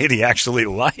society actually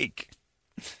like?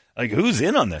 Like, who's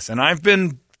in on this? And I've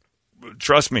been,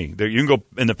 trust me, you can go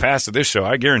in the past of this show.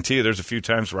 I guarantee you there's a few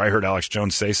times where I heard Alex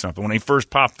Jones say something. When he first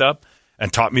popped up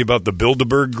and taught me about the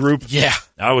Bilderberg group,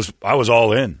 I was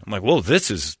all in. I'm like, well, this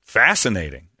is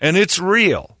fascinating. And it's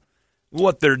real.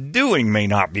 What they're doing may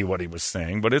not be what he was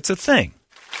saying, but it's a thing.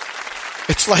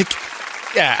 It's like,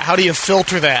 how do you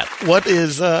filter that? What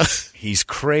is... He's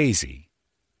crazy.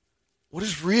 What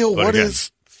is real? But what again,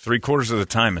 is... 3/4 of the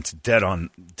time, it's dead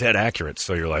accurate.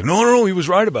 So you're like, no, he was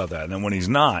right about that. And then when he's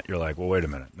not, you're like, well, wait a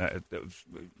minute.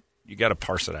 You got to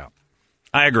parse it out.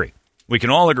 I agree. We can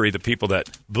all agree that people that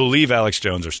believe Alex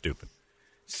Jones are stupid.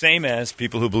 Same as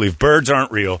people who believe birds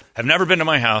aren't real, have never been to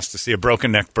my house to see a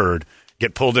broken-necked bird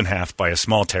get pulled in half by a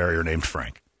small terrier named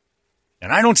Frank.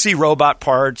 And I don't see robot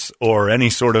parts or any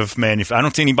sort of I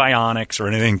don't see any bionics or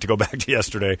anything, to go back to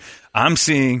yesterday. I'm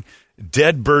seeing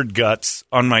dead bird guts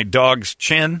on my dog's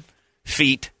chin,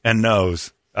 feet, and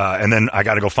nose. And then I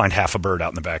got to go find half a bird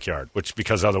out in the backyard,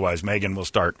 because otherwise Megan will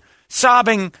start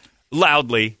sobbing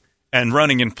loudly and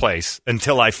running in place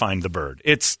until I find the bird.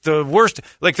 It's the worst.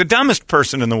 Like, the dumbest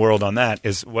person in the world on that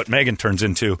is what Megan turns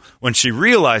into when she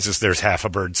realizes there's half a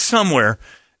bird somewhere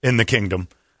in the kingdom,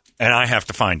 and I have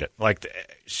to find it. Like,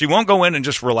 she won't go in and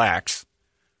just relax.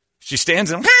 She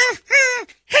stands and, did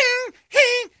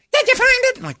you find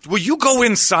it? I'm like, will you go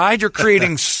inside? You're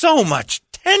creating so much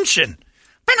tension.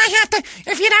 But I have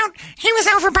to, if you don't, he was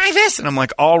over by this. And I'm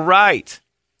like, all right.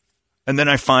 And then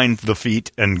I find the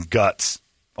feet and guts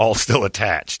all still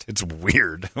attached. It's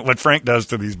weird. What Frank does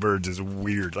to these birds is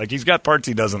weird. Like, he's got parts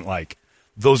he doesn't like.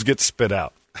 Those get spit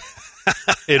out.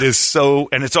 It is so,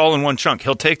 and it's all in one chunk.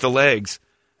 He'll take the legs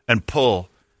and pull,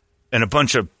 and a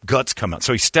bunch of guts come out.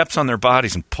 So he steps on their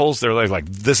bodies and pulls their legs like,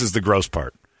 this is the gross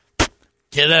part.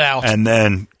 Get it out. And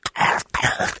then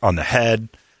on the head.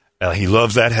 He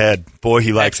loves that head. Boy,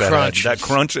 he likes that crunch. head. That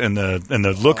crunch and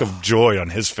the look of joy on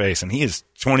his face. And he is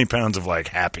 20 pounds of, like,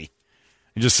 happy.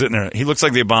 He's just sitting there. He looks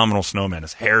like the abominable snowman.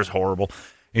 His hair's horrible.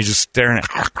 He's just staring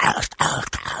at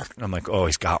I'm like, oh,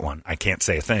 he's got one. I can't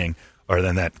say a thing. Or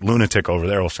then that lunatic over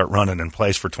there will start running in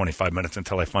place for 25 minutes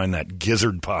until I find that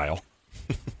gizzard pile.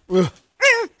 What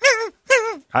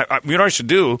I should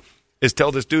do is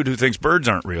tell this dude who thinks birds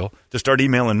aren't real to start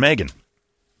emailing Megan.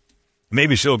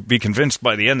 Maybe she'll be convinced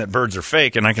by the end that birds are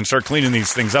fake, and I can start cleaning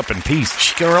these things up in peace.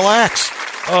 She can relax.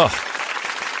 Oh.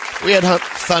 We had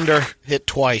thunder hit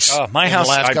twice. My house,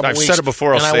 I've said it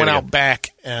before, and I went out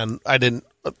back, and I didn't.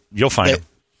 You'll find them.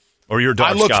 Or your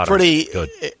dog's got them. I looked pretty good.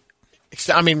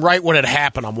 I mean, right when it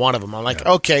happened on one of them, I'm like,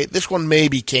 okay, this one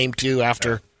maybe came to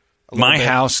after a little My bit.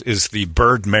 house is the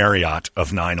Bird Marriott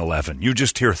of 9/11. You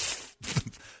just hear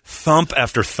thump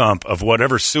after thump of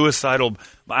whatever suicidal.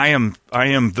 I am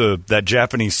that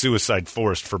Japanese suicide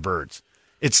forest for birds.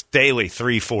 It's daily,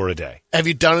 3-4 a day. Have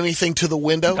you done anything to the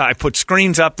window? I put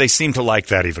screens up. They seem to like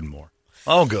that even more.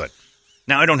 Oh, good.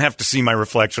 Now I don't have to see my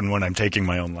reflection when I'm taking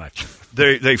my own life.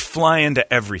 They fly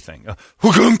into everything.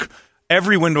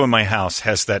 Every window in my house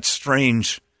has that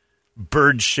strange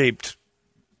bird-shaped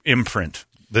imprint.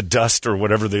 The dust or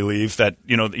whatever they leave, that,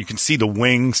 you know, you can see the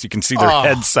wings, you can see their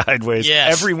head sideways.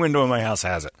 Yes. Every window in my house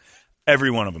has it.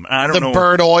 Every one of them. I don't know. The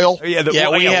bird oil?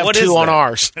 Yeah, we have two on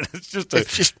ours. It's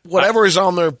just whatever is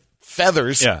on their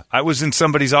feathers. Yeah. I was in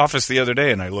somebody's office the other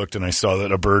day, and I looked, and I saw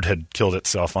that a bird had killed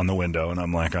itself on the window, and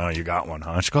I'm like, oh, you got one,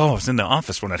 huh? She goes, oh, I was in the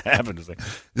office when it happened. It's like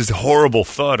this horrible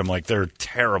thud. I'm like, they're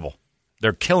terrible.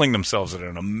 They're killing themselves at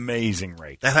an amazing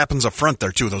rate. That happens up front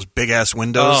there, too, those big-ass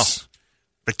windows.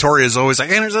 Victoria's always like,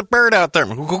 hey, there's a bird out there.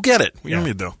 Go get it. What do you want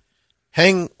me to do?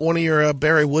 Hang one of your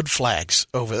Barry Wood flags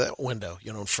over that window,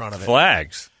 in front of it.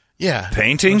 Flags? Yeah.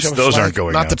 Paintings? Those aren't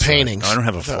going Not outside. the paintings. I don't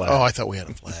have a flag. Oh, I thought we had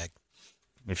a flag.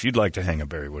 If you'd like to hang a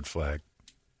Barry Wood flag,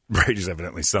 Brady's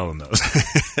evidently selling those.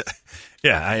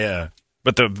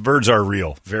 But the birds are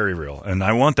real, very real. And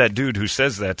I want that dude who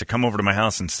says that to come over to my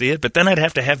house and see it, but then I'd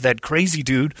have to have that crazy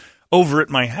dude over at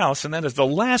my house, and that is the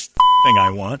last thing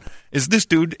I want, is this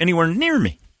dude anywhere near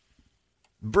me.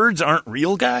 Birds aren't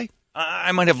real, guy.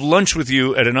 I might have lunch with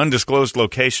you at an undisclosed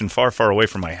location far, far away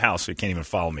from my house, so you can't even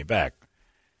follow me back.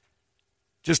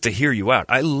 Just to hear you out.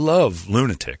 I love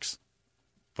lunatics,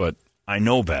 but I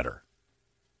know better.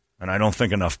 And I don't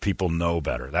think enough people know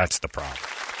better. That's the problem.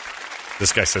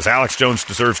 This guy says, Alex Jones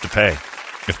deserves to pay.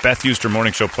 If Beth used her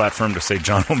morning show platform to say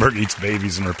John Holmberg eats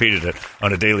babies and repeated it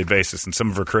on a daily basis, and some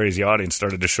of her crazy audience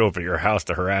started to show up at your house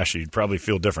to harass you, you'd probably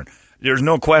feel different. There's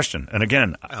no question. And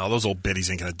again, those old biddies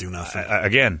ain't going to do nothing.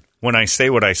 Again, when I say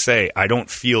what I say, I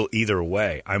don't feel either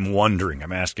way. I'm wondering.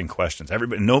 I'm asking questions.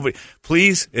 Nobody,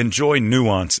 please enjoy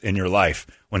nuance in your life.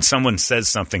 When someone says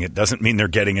something, it doesn't mean they're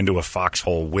getting into a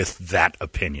foxhole with that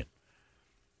opinion.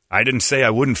 I didn't say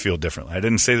I wouldn't feel differently. I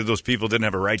didn't say that those people didn't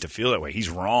have a right to feel that way. He's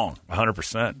wrong,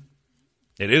 100%.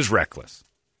 It is reckless.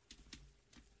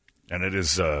 And it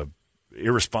is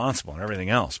irresponsible and everything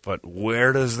else. But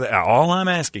where does that, all I'm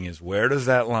asking is, where does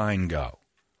that line go?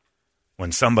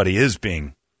 When somebody is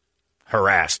being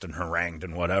harassed and harangued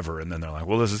and whatever, and then they're like,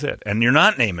 well, this is it. And you're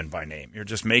not naming by name. You're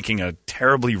just making a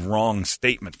terribly wrong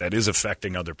statement that is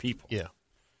affecting other people. Yeah.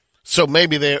 So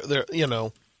maybe they're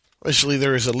obviously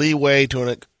there is a leeway to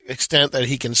an extent that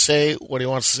he can say what he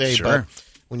wants to say, Sure. but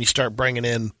when you start bringing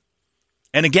in,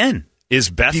 and again, is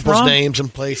Beth people's wrong? names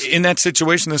and places in that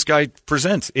situation this guy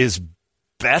presents? Is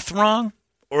Beth wrong,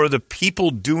 or are the people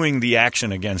doing the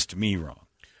action against me wrong?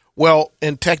 Well,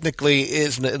 and technically,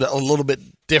 isn't it a little bit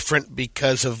different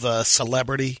because of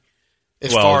celebrity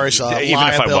as far as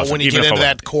liability when you get into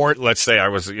that court? Let's say I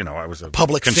was a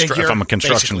public figure. If I'm a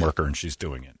construction basically. worker and she's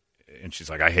doing it. And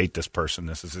she's like, I hate this person.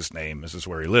 This is his name. This is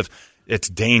where he lives. It's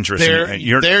dangerous. But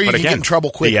you can get in trouble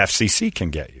quick. The FCC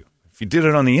can get you. If you did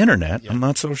it on the internet, I'm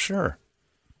not so sure.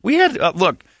 We had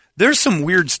look. There's some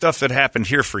weird stuff that happened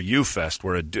here for U-Fest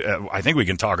where I think we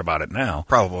can talk about it now.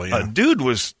 Probably, yeah. A dude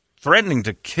was threatening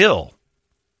to kill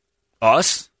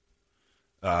us,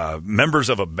 members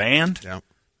of a band,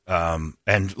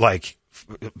 and like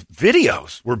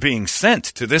videos were being sent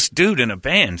to this dude in a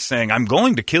band saying, "I'm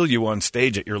going to kill you on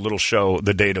stage at your little show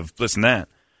the date of this and that,"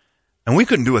 and we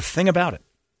couldn't do a thing about it.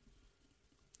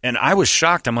 And I was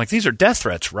shocked. I'm like, these are death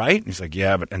threats, right? And he's like,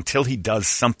 yeah, but until he does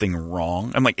something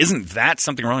wrong. I'm like, isn't that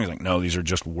something wrong? He's like, no, these are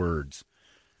just words.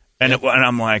 And and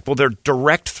I'm like, well, they're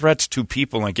direct threats to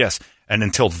people. I'm like, yes. And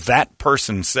until that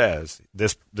person says,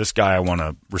 this guy I want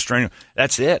to restrain him,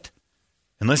 that's it.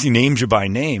 Unless he names you by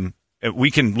name,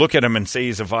 we can look at him and say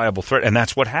he's a viable threat. And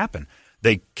that's what happened.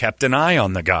 They kept an eye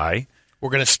on the guy. We're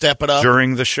going to step it up.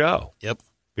 During the show. Yep.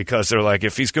 Because they're like,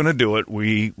 if he's going to do it,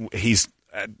 he's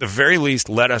at the very least,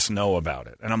 let us know about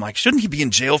it. And I'm like, shouldn't he be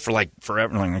in jail for like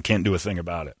forever? Like, I can't do a thing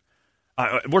about it.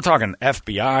 We're talking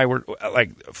FBI. We're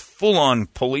like full-on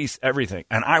police, everything.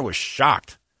 And I was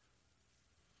shocked.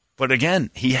 But again,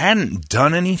 he hadn't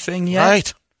done anything yet.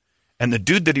 Right. And the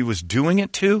dude that he was doing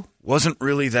it to wasn't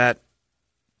really that.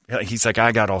 He's like,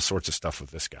 I got all sorts of stuff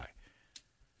with this guy.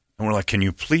 And we're like, can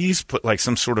you please put like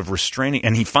some sort of restraining?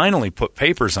 And he finally put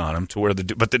papers on him to where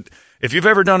if you've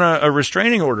ever done a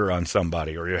restraining order on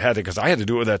somebody, or you had to, because I had to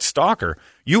do it with that stalker,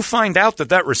 you find out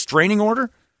that restraining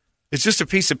order is just a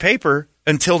piece of paper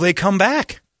until they come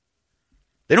back.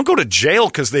 They don't go to jail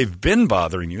because they've been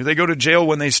bothering you. They go to jail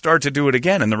when they start to do it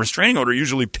again. And the restraining order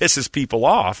usually pisses people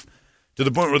off to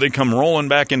the point where they come rolling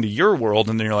back into your world,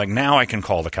 and then you're like, now I can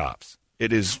call the cops.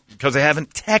 It is because they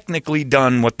haven't technically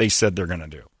done what they said they're going to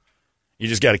do. You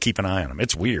just got to keep an eye on them.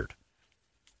 It's weird.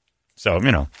 So,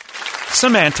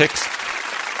 semantics.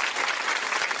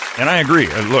 And I agree.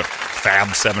 Look,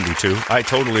 Fab72, I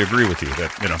totally agree with you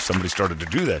that, if somebody started to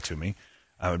do that to me,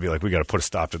 I would be like, we got to put a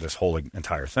stop to this whole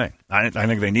entire thing. I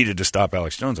think they needed to stop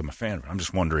Alex Jones. I'm a fan of it. I'm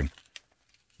just wondering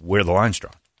where the line's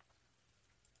drawn.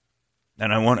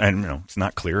 And it's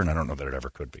not clear, and I don't know that it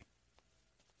ever could be.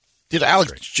 Did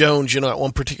Alex Jones, at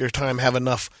one particular time have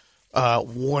enough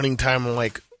warning time? I'm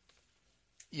like,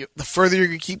 the further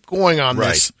you keep going on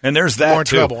this, and there's that more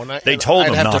too. Trouble. They told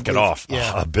him knock it off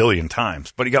a billion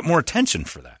times, but he got more attention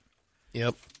for that.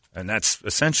 Yep, and that's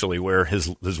essentially where his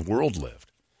world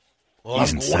lived. Well,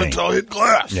 he's insane. Until I hit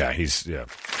glass. Yeah, he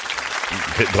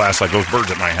hit glass like those birds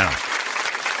at my house.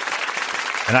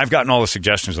 And I've gotten all the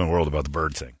suggestions in the world about the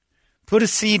bird thing. Put a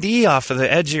CD off of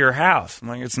the edge of your house. I'm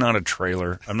like, it's not a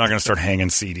trailer. I'm not going to start hanging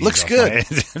CDs. Looks good.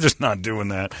 I'm just not doing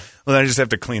that. Well, I just have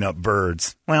to clean up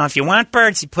birds. Well, if you want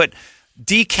birds, you put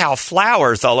decal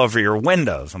flowers all over your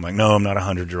windows. I'm like, no, I'm not a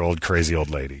 100-year-old crazy old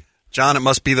lady. John, it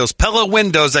must be those Pella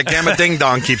windows that Gamma Ding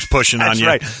Dong keeps pushing on you.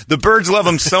 That's right. The birds love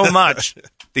them so much.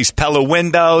 These Pella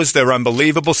windows, they're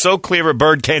unbelievable. So clear a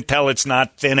bird can't tell it's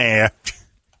not thin air.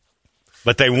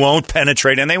 But they won't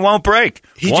penetrate and they won't break.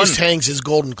 He just hangs his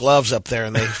golden gloves up there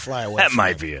and they fly away. That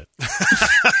might be it.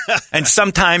 And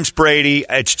sometimes, Brady,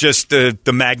 it's just the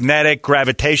magnetic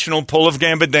gravitational pull of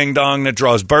Gamba Ding Dong that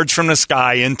draws birds from the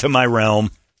sky into my realm.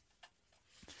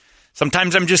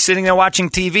 Sometimes I'm just sitting there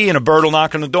watching TV and a bird will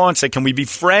knock on the door and say, can we be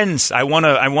friends? I want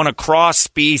to cross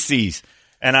species.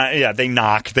 And they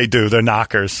knock. They do. They're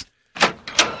knockers.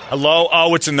 Hello?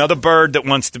 Oh, it's another bird that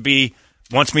wants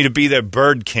me to be their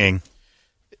bird king.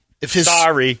 If his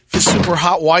super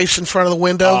hot wife's in front of the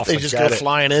window, they just go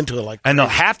flying into it like crazy. I know.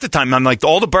 Half the time, I'm like,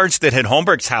 all the birds that hit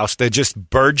Holmberg's house, they're just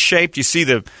bird-shaped. You see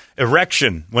the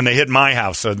erection when they hit my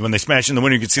house. So when they smash in the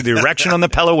window, you can see the erection on the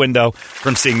Pella window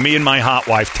from seeing me and my hot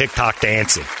wife TikTok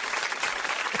dancing.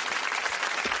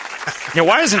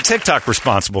 Why isn't TikTok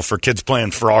responsible for kids playing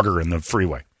Frogger in the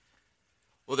freeway?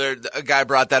 Well, a guy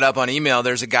brought that up on email.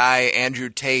 There's a guy, Andrew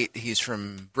Tate. He's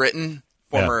from Britain,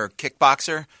 former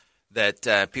kickboxer.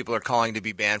 That people are calling to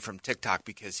be banned from TikTok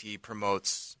because he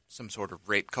promotes some sort of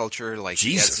rape culture. Like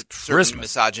he has certain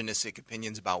misogynistic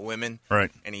opinions about women.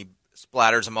 Right. And he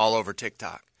splatters them all over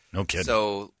TikTok. No kidding.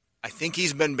 So I think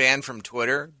he's been banned from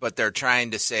Twitter, but they're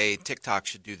trying to say TikTok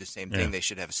should do the same thing. They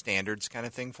should have a standards kind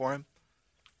of thing for him.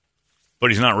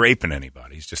 But he's not raping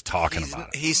anybody. He's just talking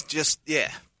about it. He's just,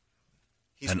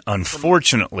 and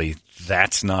unfortunately,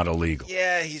 that's not illegal.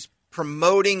 Yeah, he's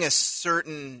promoting a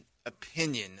certain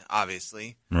opinion,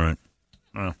 obviously. Right.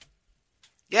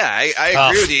 Yeah, I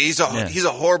agree with you. He's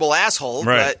a horrible asshole,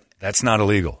 right. But that's not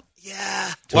illegal.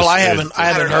 Yeah. Well, I haven't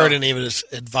heard any of his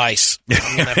advice.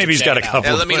 Maybe he's got a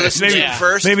couple. Let me listen to it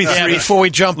first. Maybe three before we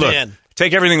jump in.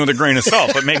 Take everything with a grain of salt,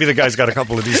 but maybe the guy's got a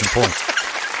couple of decent points.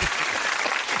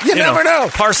 You never know.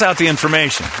 Parse out the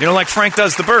information. Like Frank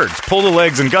does the birds. Pull the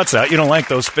legs and guts out. You don't like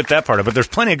those, spit that part out. But there's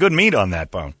plenty of good meat on that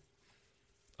bone.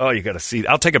 Oh, you got to see.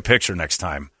 I'll take a picture next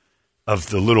time of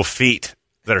the little feet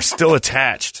that are still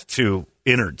attached to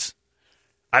innards.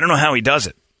 I don't know how he does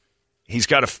it. He's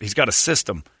got a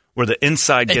system where the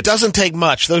inside gets... It doesn't take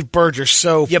much. Those birds are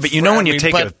so... Yeah, but you know when you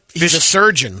take a fish... He's a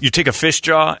surgeon. You take a fish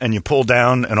jaw and you pull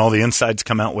down and all the insides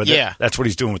come out with it? Yeah. That's what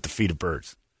he's doing with the feet of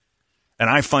birds. And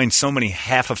I find so many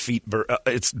half-a-feet birds...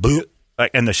 it's...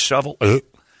 and the shovel...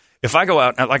 If I go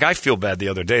out... Like, I feel bad the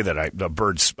other day that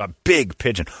a big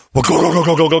pigeon... Well,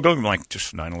 go. I'm like,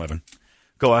 just 9/11.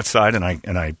 Go outside and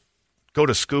I go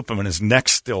to scoop him and his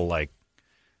neck's still, like,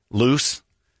 loose.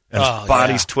 And his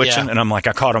body's twitching, and I'm like,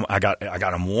 I caught him. I got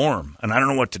him warm, and I don't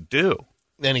know what to do.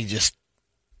 Then he just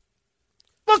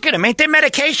look at him. Ain't there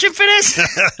medication for this?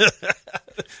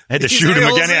 I had to shoot him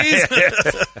again.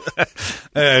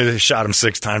 I shot him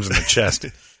 6 times in the chest.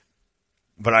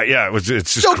 But it's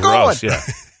just still gross. Going. Yeah.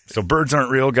 So birds aren't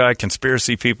real, guy.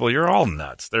 Conspiracy people, you're all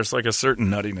nuts. There's like a certain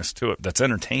nuttiness to it. That's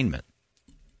entertainment.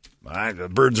 The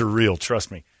birds are real.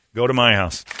 Trust me. Go to my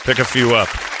house. Pick a few up.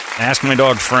 Ask my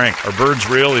dog Frank, are birds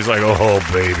real? He's like, oh,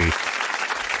 baby.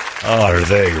 Oh, are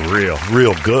they real?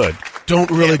 Real good. Don't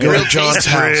really go to John's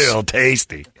house. Real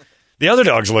tasty. The other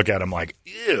dogs look at him like,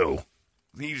 ew.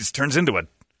 He just turns into a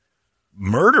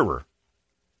murderer.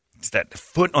 It's that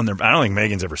foot on their... I don't think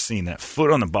Megan's ever seen that.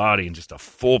 Foot on the body and just a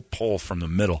full pull from the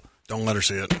middle. Don't let her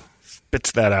see it.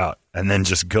 Spits that out and then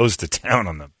just goes to town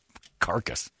on the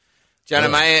carcass. John,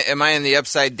 am I in the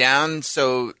upside down?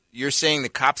 So... You're saying the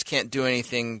cops can't do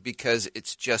anything because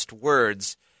it's just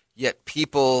words, yet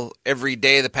people every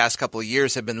day the past couple of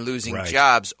years have been losing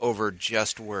jobs over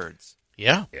just words.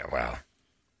 Yeah. Yeah, wow.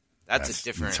 That's a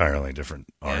different... entirely different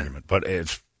argument. But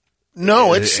it's...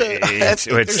 No, it's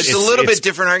a little bit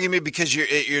different argument because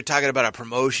you're talking about a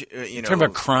promotion, You're talking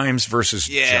about crimes versus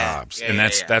jobs. And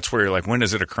that's where you're like, when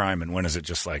is it a crime and when is it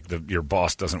just like your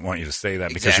boss doesn't want you to say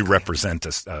that because you represent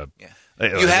us.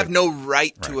 You have no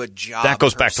right to a job. That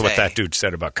goes back to what that dude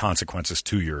said about consequences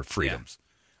to your freedoms.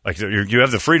 Like you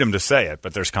have the freedom to say it,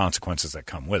 but there's consequences that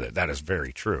come with it. That is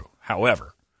very true.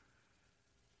 However,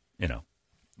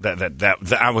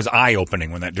 that was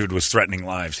eye-opening when that dude was threatening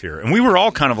lives here. And we were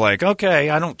all kind of like,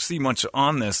 okay, I don't see much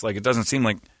on this. Like, it doesn't seem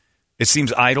like – it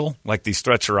seems idle, like these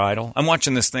threats are idle. I'm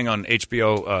watching this thing on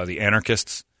HBO, The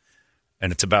Anarchists,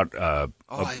 and it's about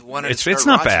it's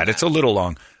not bad. It's a little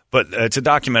long. But it's a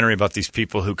documentary about these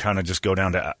people who kind of just go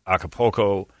down to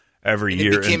Acapulco every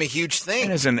year. It became a huge thing.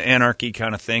 And it's an anarchy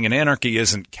kind of thing. And anarchy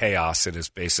isn't chaos. It is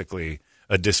basically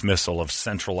a dismissal of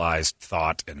centralized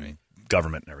thought and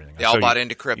government and everything. They all bought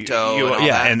into crypto.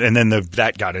 And then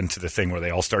that got into the thing where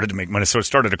they all started to make money. So it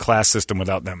started a class system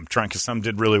without them trying, because some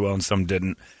did really well and some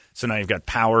didn't. So now you've got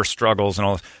power struggles and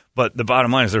all this. But the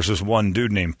bottom line is there's this one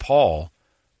dude named Paul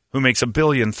who makes 1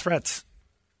 billion threats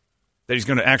that he's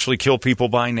going to actually kill people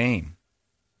by name.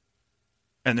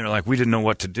 And they're like, we didn't know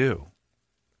what to do.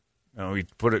 They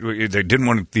didn't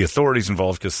want the authorities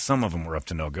involved because some of them were up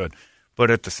to no good. But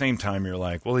at the same time, you're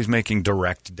like, well, he's making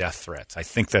direct death threats. I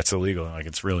think that's illegal. Like,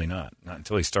 it's really not. Not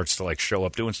until he starts to, like, show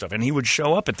up doing stuff. And he would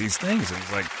show up at these things. And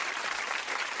he's like,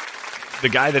 the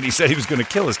guy that he said he was going to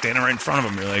kill is standing right in front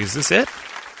of him. You're like, is this it?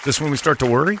 Is this when we start to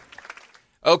worry?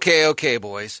 Okay,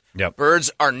 boys. Yep.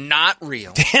 Birds are not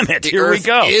real. Damn it, the here Earth we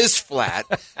go. Is flat.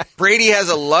 Brady has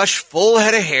a lush, full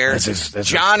head of hair. That's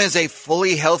John is a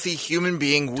fully healthy human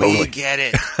being. Totally. We get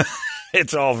it.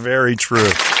 It's all very true.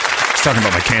 He's talking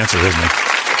about my cancer, isn't he?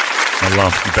 My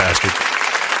lump, you bastard.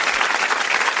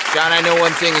 John, I know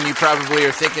one thing, and you probably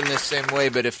are thinking the same way,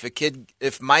 but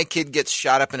if my kid gets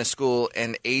shot up in a school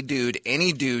and any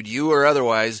dude, you or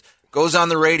otherwise, goes on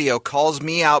the radio, calls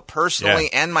me out personally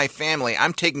and my family,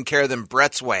 I'm taking care of them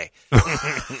Brett's way.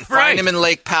 Find him in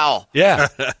Lake Powell. Yeah.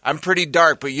 I'm pretty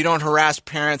dark, but you don't harass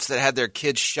parents that had their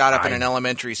kids shot up in an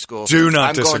elementary school. Do not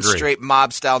I'm disagree. going straight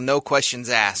mob style, no questions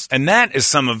asked. And that is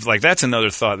that's another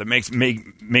thought that makes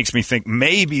me think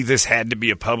maybe this had to be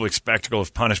a public spectacle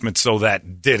of punishment so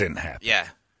that didn't happen.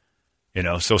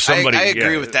 Yeah. So somebody... I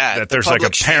agree with that. That there's like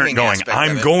a parent going,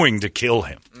 I'm going to kill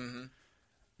him. Mm-hmm.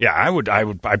 Yeah,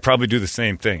 I'd probably do the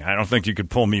same thing. I don't think you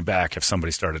could pull me back if somebody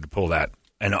started to pull that.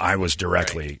 And I was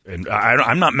directly, and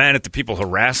I'm not mad at the people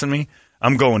harassing me.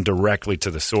 I'm going directly to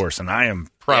the source, and I am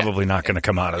probably not going to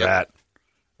come out of that.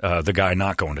 The guy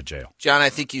not going to jail. John, I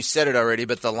think you said it already,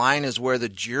 but the line is where the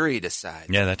jury decides.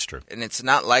 Yeah, that's true. And it's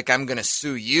not like I'm going to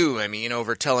sue you. I mean,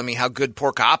 over telling me how good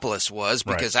Porkopolis was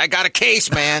because I got a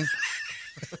case, man.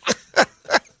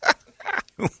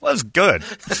 It was good.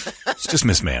 It's just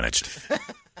mismanaged.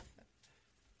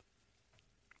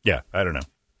 Yeah, I don't know.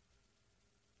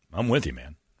 I'm with you,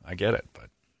 man. I get it, but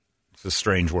it's a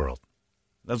strange world.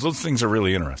 Those things are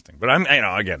really interesting. But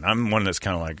I'm one that's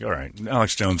kind of like, all right,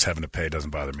 Alex Jones having to pay doesn't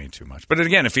bother me too much. But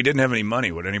again, if he didn't have any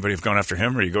money, would anybody have gone after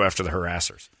him, or you go after the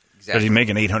harassers? Exactly. Because he's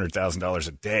making $800,000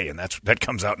 a day, and that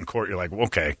comes out in court. You're like, well,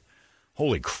 okay,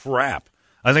 holy crap.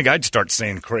 I think I'd start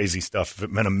saying crazy stuff if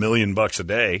it meant $1 million a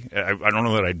day. I don't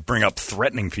know that I'd bring up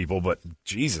threatening people, but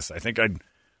Jesus, I think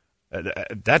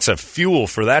that's a fuel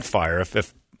for that fire.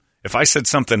 If I said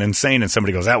something insane and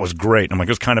somebody goes, that was great, I'm like, it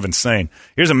was kind of insane.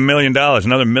 Here's $1 million,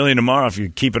 another $1 million tomorrow if you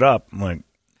keep it up. I'm like,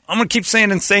 I'm going to keep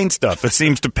saying insane stuff that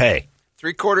seems to pay.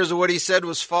 3/4 of what he said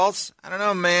was false? I don't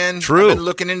know, man. True. I've been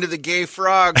looking into the gay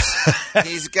frogs.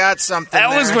 He's got something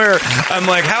That was where I'm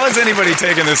like, how is anybody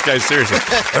taking this guy seriously?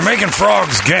 They're making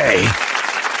frogs gay.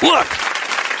 Look.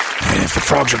 If the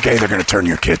frogs are gay, they're going to turn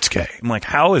your kids gay. I'm like,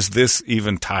 how is this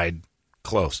even tied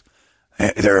close?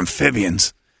 They're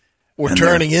amphibians. We're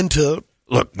turning into...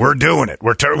 Look, we're doing it.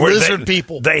 We're lizard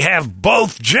people. They have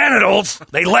both genitals.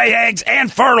 They lay eggs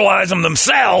and fertilize them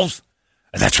themselves.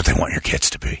 And that's what they want your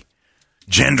kids to be.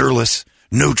 Genderless,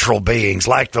 neutral beings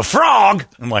like the frog.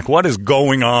 I'm like, what is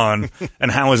going on? And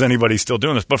how is anybody still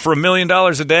doing this? But for $1 million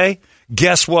a day,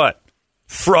 guess what?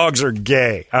 Frogs are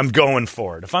gay. I'm going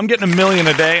for it. If I'm getting $1 million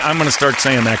a day, I'm going to start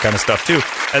saying that kind of stuff too.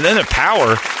 And then the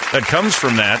power that comes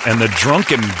from that and the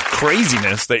drunken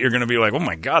craziness that you're going to be like, oh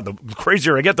my God, the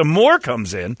crazier I get, the more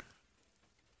comes in.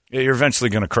 You're eventually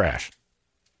going to crash.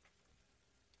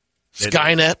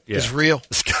 Skynet is real.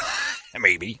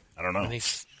 Maybe. I don't know. And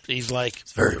he's like...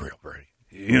 It's very real, Brady.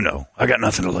 You know, I got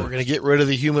nothing to lose. We're going to get rid of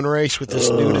the human race with this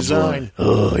new design. Boy.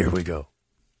 Oh, here we go.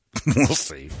 We'll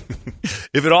see.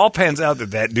 If it all pans out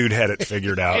that dude had it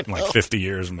figured out in like 50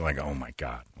 years, I'm like, oh my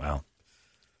God, well,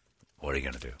 what are you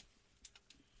going to do?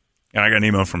 And I got an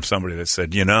email from somebody that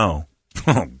said, oh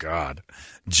God,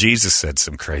 Jesus said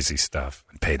some crazy stuff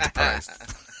and paid the price.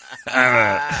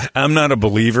 I'm not a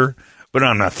believer, but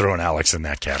I'm not throwing Alex in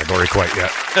that category quite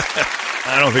yet.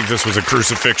 I don't think this was a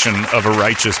crucifixion of a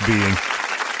righteous being.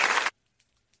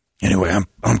 Anyway,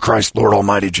 I'm Christ, Lord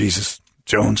Almighty Jesus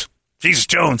Jones. Jesus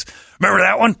Jones. Remember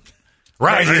that one?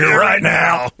 Right here, right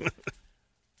now.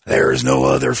 There is no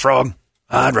other frog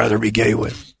I'd rather be gay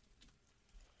with.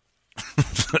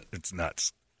 It's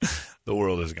nuts. The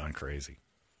world has gone crazy.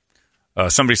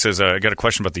 Somebody says, I got a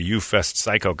question about the U-Fest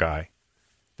psycho guy.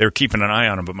 They're keeping an eye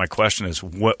on him, but my question is,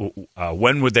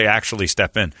 when would they actually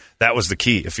step in? That was the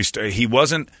key. If he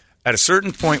wasn't, at a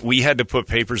certain point, we had to put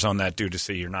papers on that dude to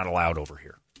say, you're not allowed over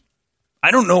here. I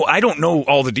don't know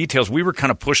all the details. We were kind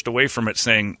of pushed away from it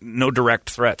saying no direct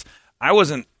threats. I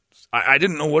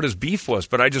didn't know what his beef was,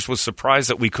 but I just was surprised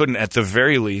that we couldn't, at the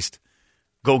very least,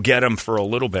 go get him for a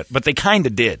little bit. But they kind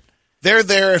of did. They're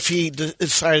there if he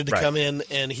decided to come in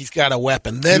and he's got a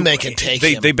weapon. Then they can take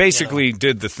him. They basically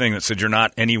did the thing that said you're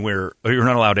not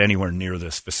allowed anywhere near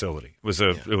this facility.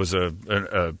 It was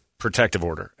a protective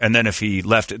order. And then if he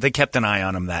left, they kept an eye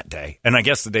on him that day. And I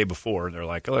guess the day before, they're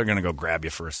like, they're going to go grab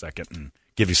you for a second and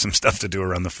give you some stuff to do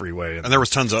around the freeway. And there was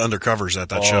tons of undercovers at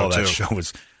that show, too. That show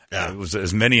was, it was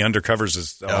as many undercovers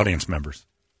as audience members.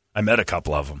 I met a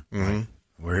couple of them. Mm-hmm. Like,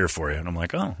 we're here for you. And I'm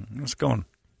like, oh, how's it going?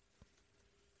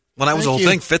 When I was old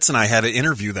thing, Fitz and I had to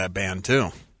interview that band, too.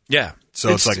 Yeah. So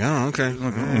it's like, oh, okay.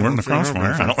 We're in the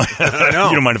crossfire. I know.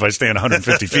 You don't mind if I stand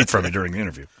 150 feet from you during the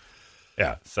interview.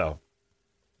 Yeah, so...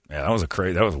 Yeah,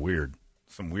 that was weird.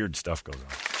 Some weird stuff goes on.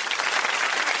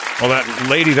 Well, that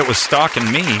lady that was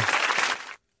stalking me,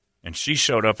 and she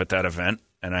showed up at that event,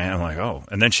 and I'm like, oh.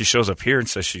 And then she shows up here and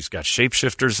says she's got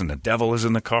shapeshifters and the devil is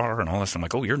in the car and all this. I'm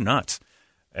like, oh, you're nuts.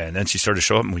 And then she started to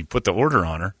show up, and we put the order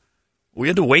on her. We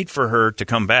had to wait for her to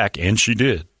come back, and she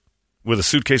did, with a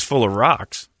suitcase full of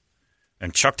rocks,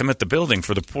 and chucked them at the building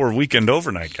for the poor weekend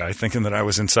overnight guy, thinking that I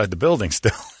was inside the building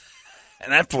still.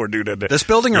 And that poor dude had to... This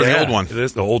building or the old one?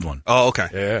 The old one. Oh, okay.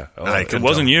 Yeah. It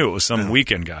wasn't you. It was some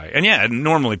weekend guy. And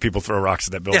normally people throw rocks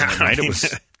at that building at night. It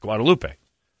was Guadalupe.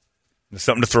 There's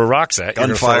something to throw rocks at.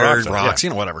 Gunfire, rocks,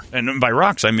 whatever. And by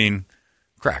rocks, I mean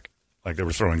crack. Like they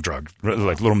were throwing drugs,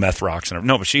 like little meth rocks.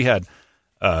 No, but she had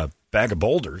a bag of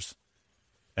boulders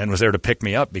and was there to pick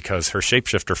me up because her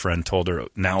shapeshifter friend told her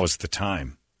now is the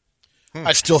time.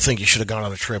 I still think you should have gone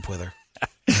on a trip with her.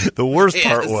 The worst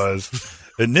part was...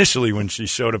 Initially, when she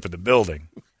showed up at the building,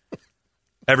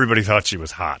 everybody thought she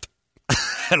was hot,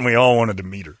 and we all wanted to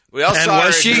meet her. We all saw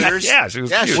her. Yeah, she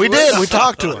was cute. We did. We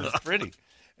talked to her. It was pretty.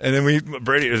 And then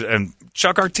Brady and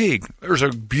Chuck Artigue. There's a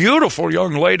beautiful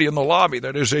young lady in the lobby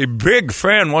that is a big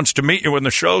fan, wants to meet you when the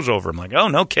show's over. I'm like, oh,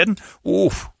 no kidding? Ooh,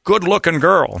 good-looking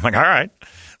girl. I'm like, all right.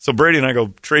 So Brady and I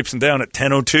go traipsing down at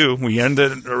 10:02. We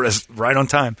ended right on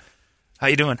time. How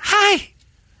you doing? Hi.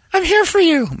 I'm here for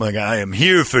you. I'm like, I am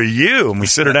here for you. And we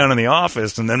sit her down in the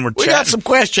office, and then we're chatting. We got some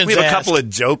questions. We have asked. a couple of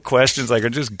joke questions, like, we're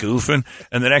just goofing.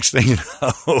 And the next thing you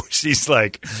know, she's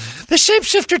like, the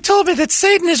shapeshifter told me that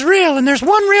Satan is real, and there's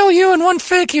one real you and one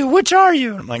fake you. Which are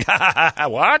you? And I'm like,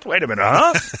 what? Wait a minute,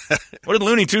 huh? What did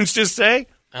Looney Tunes just say?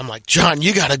 I'm like, John,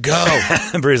 you got to go.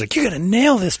 And Brady's like, you got to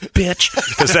nail this, bitch.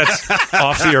 Because that's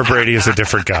off the air. Brady is a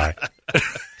different guy.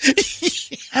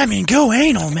 I mean, go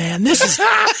anal, man. This is,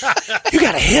 you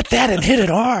got to hit that and hit it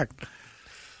hard.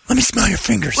 Let me smell your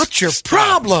fingers. What's your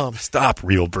problem? Stop,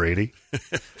 real Brady.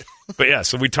 But yeah,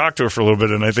 so we talked to her for a little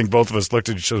bit, and I think both of us looked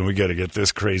at each other and we got to get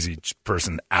this crazy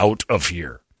person out of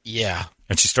here. Yeah.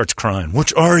 And she starts crying.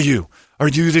 Which are you? Are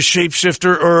you the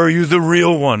shapeshifter or are you the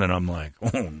real one? And I'm like,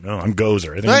 oh, no, I'm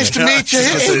Gozer. Nice to meet you.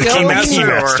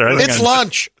 It's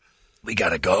lunch. We got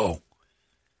to go.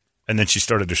 And then she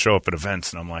started to show up at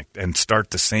events, and I'm like, and start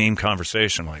the same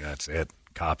conversation. I'm like, that's it.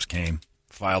 Cops came,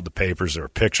 filed the papers. There were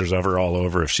pictures of her all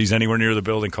over. If she's anywhere near the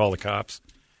building, call the cops.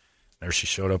 There she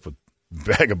showed up with a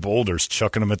bag of boulders,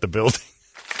 chucking them at the building.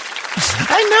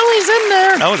 I know he's in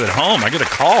there. I was at home. I get a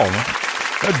call.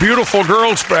 That beautiful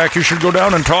girl's back. You should go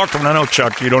down and talk to him. I know,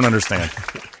 Chuck, you don't understand.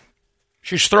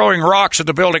 She's throwing rocks at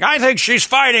the building. I think she's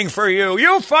fighting for you.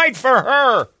 You fight for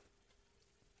her.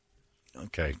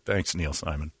 Okay, thanks, Neil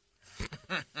Simon.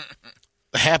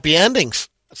 The Happy Endings.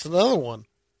 That's another one.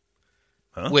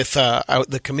 Huh? With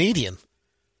the comedian.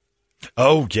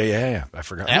 Oh, yeah. I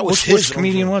forgot. That was which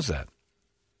comedian was that?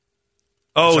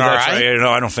 Oh, that's right. No,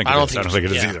 I don't think it is. I don't think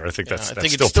it is yeah. either. I think that's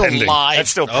still still pending. Live. That's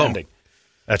still pending.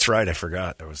 That's right. I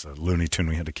forgot. There was a Looney Tune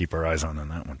we had to keep our eyes on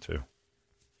that one, too.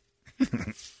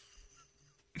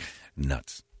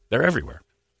 Nuts. They're everywhere.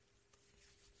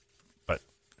 But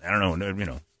I don't know. You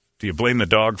know, do you blame the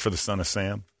dog for the son of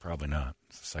Sam? Probably not.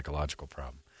 It's a psychological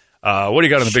problem. What do you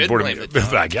got on the big board?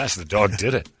 I guess the dog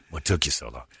did it. What took you so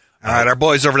long? All right, our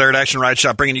boys over there at Action Ride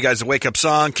Shop bringing you guys a wake-up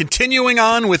song. Continuing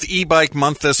on with e-bike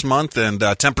month this month, and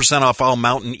 10% off all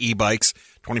mountain e-bikes,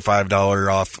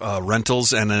 $25 off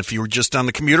rentals. And if you were just on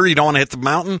the commuter, you don't want to hit the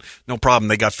mountain, no problem.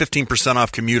 They got 15%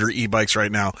 off commuter e-bikes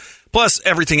right now. Plus,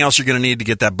 everything else you're going to need to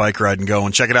get that bike ride and go.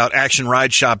 And check it out,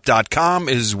 actionrideshop.com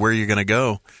is where you're going to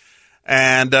go.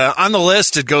 And on the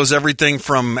list, it goes everything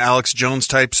from Alex Jones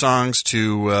type songs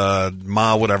to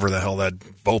Ma, whatever the hell that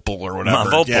Vopal or whatever.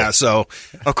 Ma Vopal. Yeah. So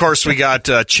of course we got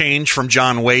Change from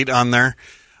John Waite on there,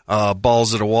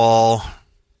 Balls at a Wall,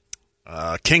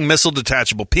 King Missile,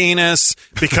 Detachable Penis,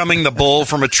 Becoming the Bull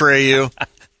from Atreyu.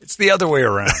 It's the other way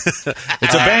around.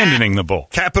 It's abandoning the bull.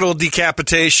 Cattle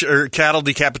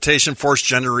decapitation, forced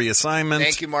gender reassignment.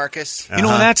 Thank you, Marcus. You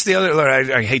know, that's the other.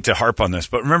 I hate to harp on this,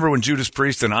 but remember when Judas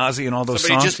Priest and Ozzy and all those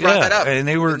Somebody songs? just brought that up and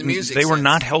they were in the music they were sense.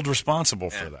 not held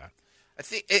responsible for that. I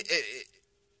think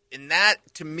in that,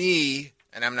 to me,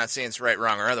 and I'm not saying it's right,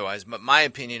 wrong, or otherwise, but my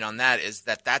opinion on that is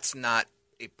that that's not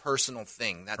a personal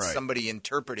thing. That's Right. somebody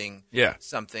interpreting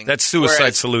something. That's Suicide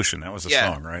Whereas- Solution. That was a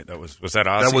Yeah. song, right? Was that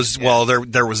Ozzy? That was well.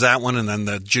 There was that one, and then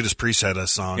the Judas Priest had a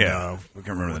song. Yeah, we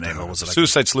can't remember the name of it. Was it?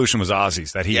 Suicide Solution was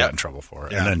Ozzy's that he Yep. got in trouble for,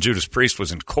 Yeah. and then Judas Priest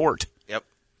was in court. Yep.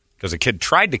 Because a kid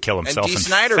tried to kill And himself Dee and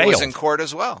Snider failed. was in court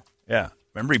as well. Yeah,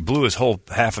 remember he blew his whole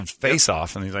half of his face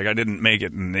off, and he's like, "I didn't make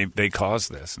it, and they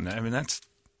caused this." And I mean,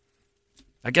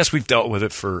 I guess we've dealt with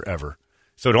it forever.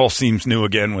 So it all seems new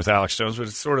again with Alex Jones, but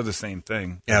it's sort of the same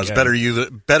thing. Yeah, it was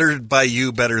Again. better by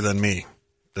you, better than me.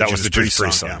 That was the Judas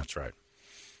Priest song. yeah. That's right.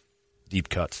 Deep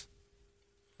cuts.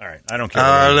 All right, I don't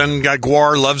care. Then got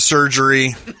Gwar, Love Surgery.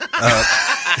 You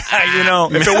know,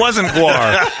 if it wasn't Gwar,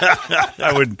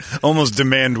 I would almost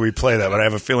demand we play that, but I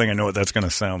have a feeling I know what that's going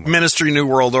to sound like. Ministry, New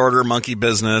World Order, Monkey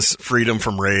Business, Freedom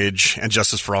from Rage, and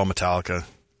Justice for All, Metallica.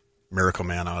 Miracle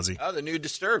Man, Ozzy. Oh, the new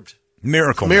Disturbed.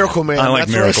 Miracle Man. I like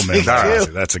Miracle Man.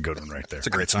 That's a good one right there. It's a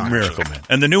great song. Miracle Man.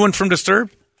 And the new one from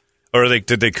Disturbed? Or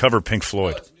did they cover Pink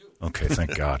Floyd? Okay,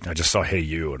 thank God. I just saw Hey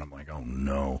You, and I'm like, oh,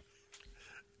 no.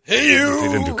 Hey You! They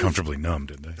didn't do Comfortably Numb,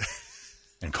 did they?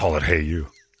 And call it Hey You.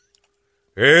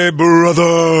 Hey, brother!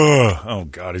 Oh,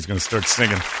 God, he's going to start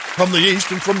singing. From the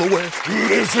east and from the west.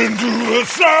 Listen to the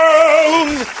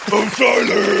sound of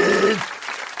silence.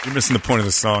 You're missing the point of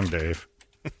the song, Dave.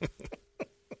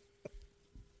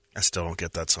 I still don't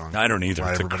get that song. I don't either.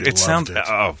 Why everybody It sounds. loved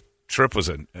it. Oh, Tripp was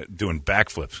doing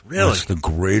backflips. Really? It's the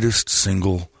greatest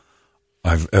single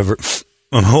I've ever.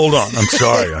 Hold on, I'm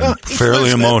sorry. I'm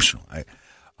fairly emotional.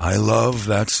 I love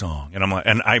that song, and I'm like,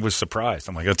 and I was surprised.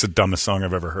 I'm like, that's the dumbest song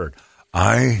I've ever heard.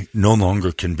 I no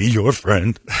longer can be your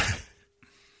friend.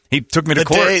 He took me to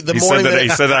court. He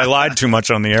said that I lied too much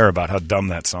on the air about how dumb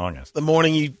that song is. The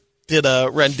morning you did a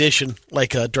rendition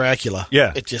like Dracula.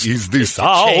 Yeah. It just He's the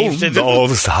sound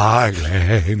of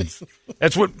silence.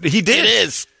 That's what he did. It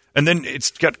is. And then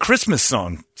it's got Christmas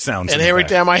song sounds. And every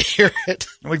time I hear it.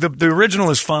 Like the original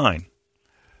is fine.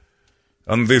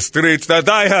 On the streets that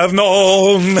I have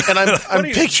known. And I'm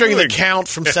picturing the Count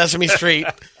from Sesame Street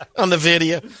on the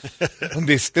video. On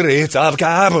the streets of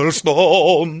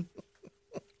cobblestone.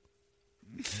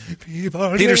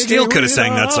 Peter Steele could have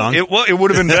sang that song. It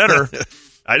would have been better.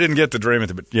 I didn't get the dream with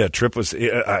it, but yeah, Tripp was.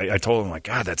 I told him, like,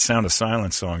 God, that Sound of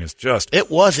Silence song is just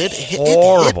horrible. It hit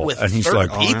with and he's like,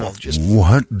 people.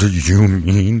 What do you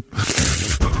mean?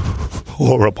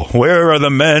 Horrible. Where are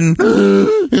the men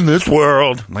in this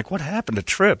world? I'm like, what happened to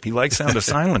Tripp? He likes Sound of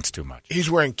Silence too much. He's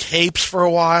wearing capes for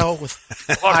a while with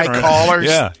high collars.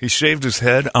 Yeah, he shaved his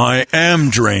head. I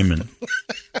am Draymond.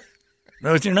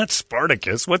 No, you're not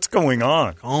Spartacus. What's going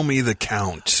on? Call me the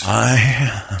Count.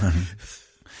 I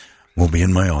will be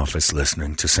in my office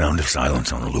listening to Sound of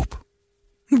Silence on a loop.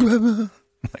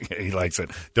 He likes it.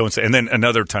 Don't say. And then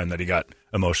another time that he got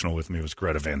emotional with me was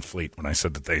Greta Van Fleet when I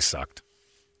said that they sucked.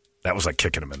 That was like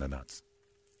kicking him in the nuts.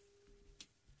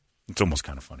 It's almost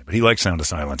kind of funny, but he likes Sound of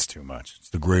Silence too much. It's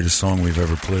the greatest song we've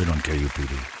ever played on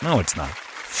KUPD. No, it's not.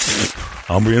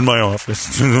 I'll be in my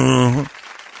office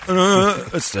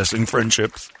assessing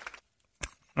friendships.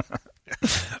 All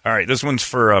right, this one's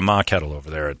for Ma Kettle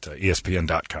over there at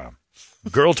ESPN.com.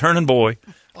 Girl turning boy.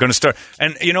 Going to start.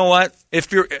 And you know what?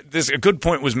 There's a good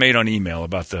point was made on email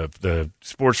about the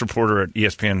sports reporter at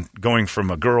ESPN going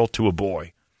from a girl to a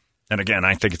boy. And again,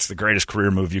 I think it's the greatest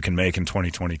career move you can make in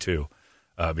 2022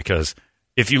 because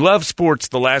if you love sports,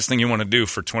 the last thing you want to do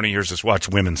for 20 years is watch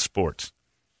women's sports.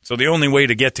 So the only way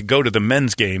to get to go to the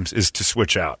men's games is to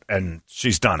switch out, and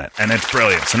she's done it, and it's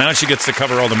brilliant. So now she gets to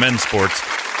cover all the men's sports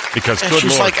because and good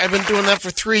she's Lord, like, I've been doing that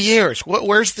for 3 years.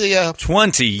 Where's the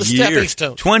 20 years?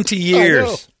 20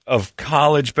 years of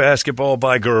college basketball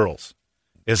by girls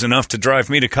is enough to drive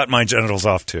me to cut my genitals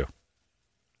off too.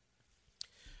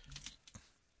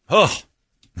 Oh,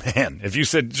 man. If you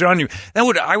said, John,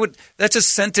 that's a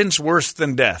sentence worse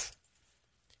than death.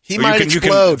 He might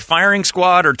explode. Firing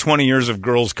squad or 20 years of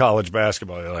girls' college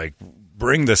basketball. You're like,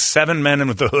 bring the 7 men in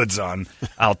with the hoods on.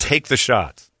 I'll take the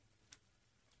shots.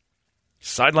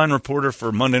 Sideline reporter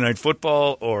for Monday Night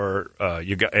Football, or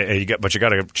you got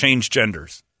to change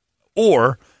genders.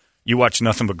 Or you watch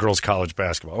nothing but girls' college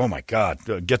basketball. Oh, my God.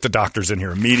 Get the doctors in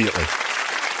here immediately.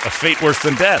 A fate worse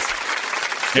than death.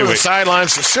 Anyway. The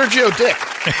sidelines to Sergio Dick.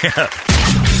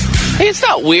 Hey, it's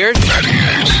not weird.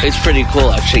 It's pretty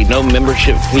cool, actually. No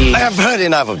membership fee. I have heard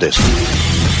enough of this.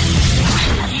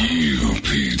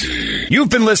 You've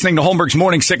been listening to Holmberg's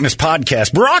Morning Sickness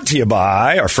Podcast, brought to you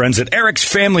by our friends at Eric's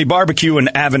Family Barbecue in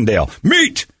Avondale.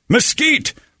 Meet,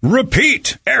 mesquite,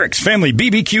 repeat.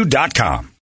 Eric'sFamilyBBQ.com.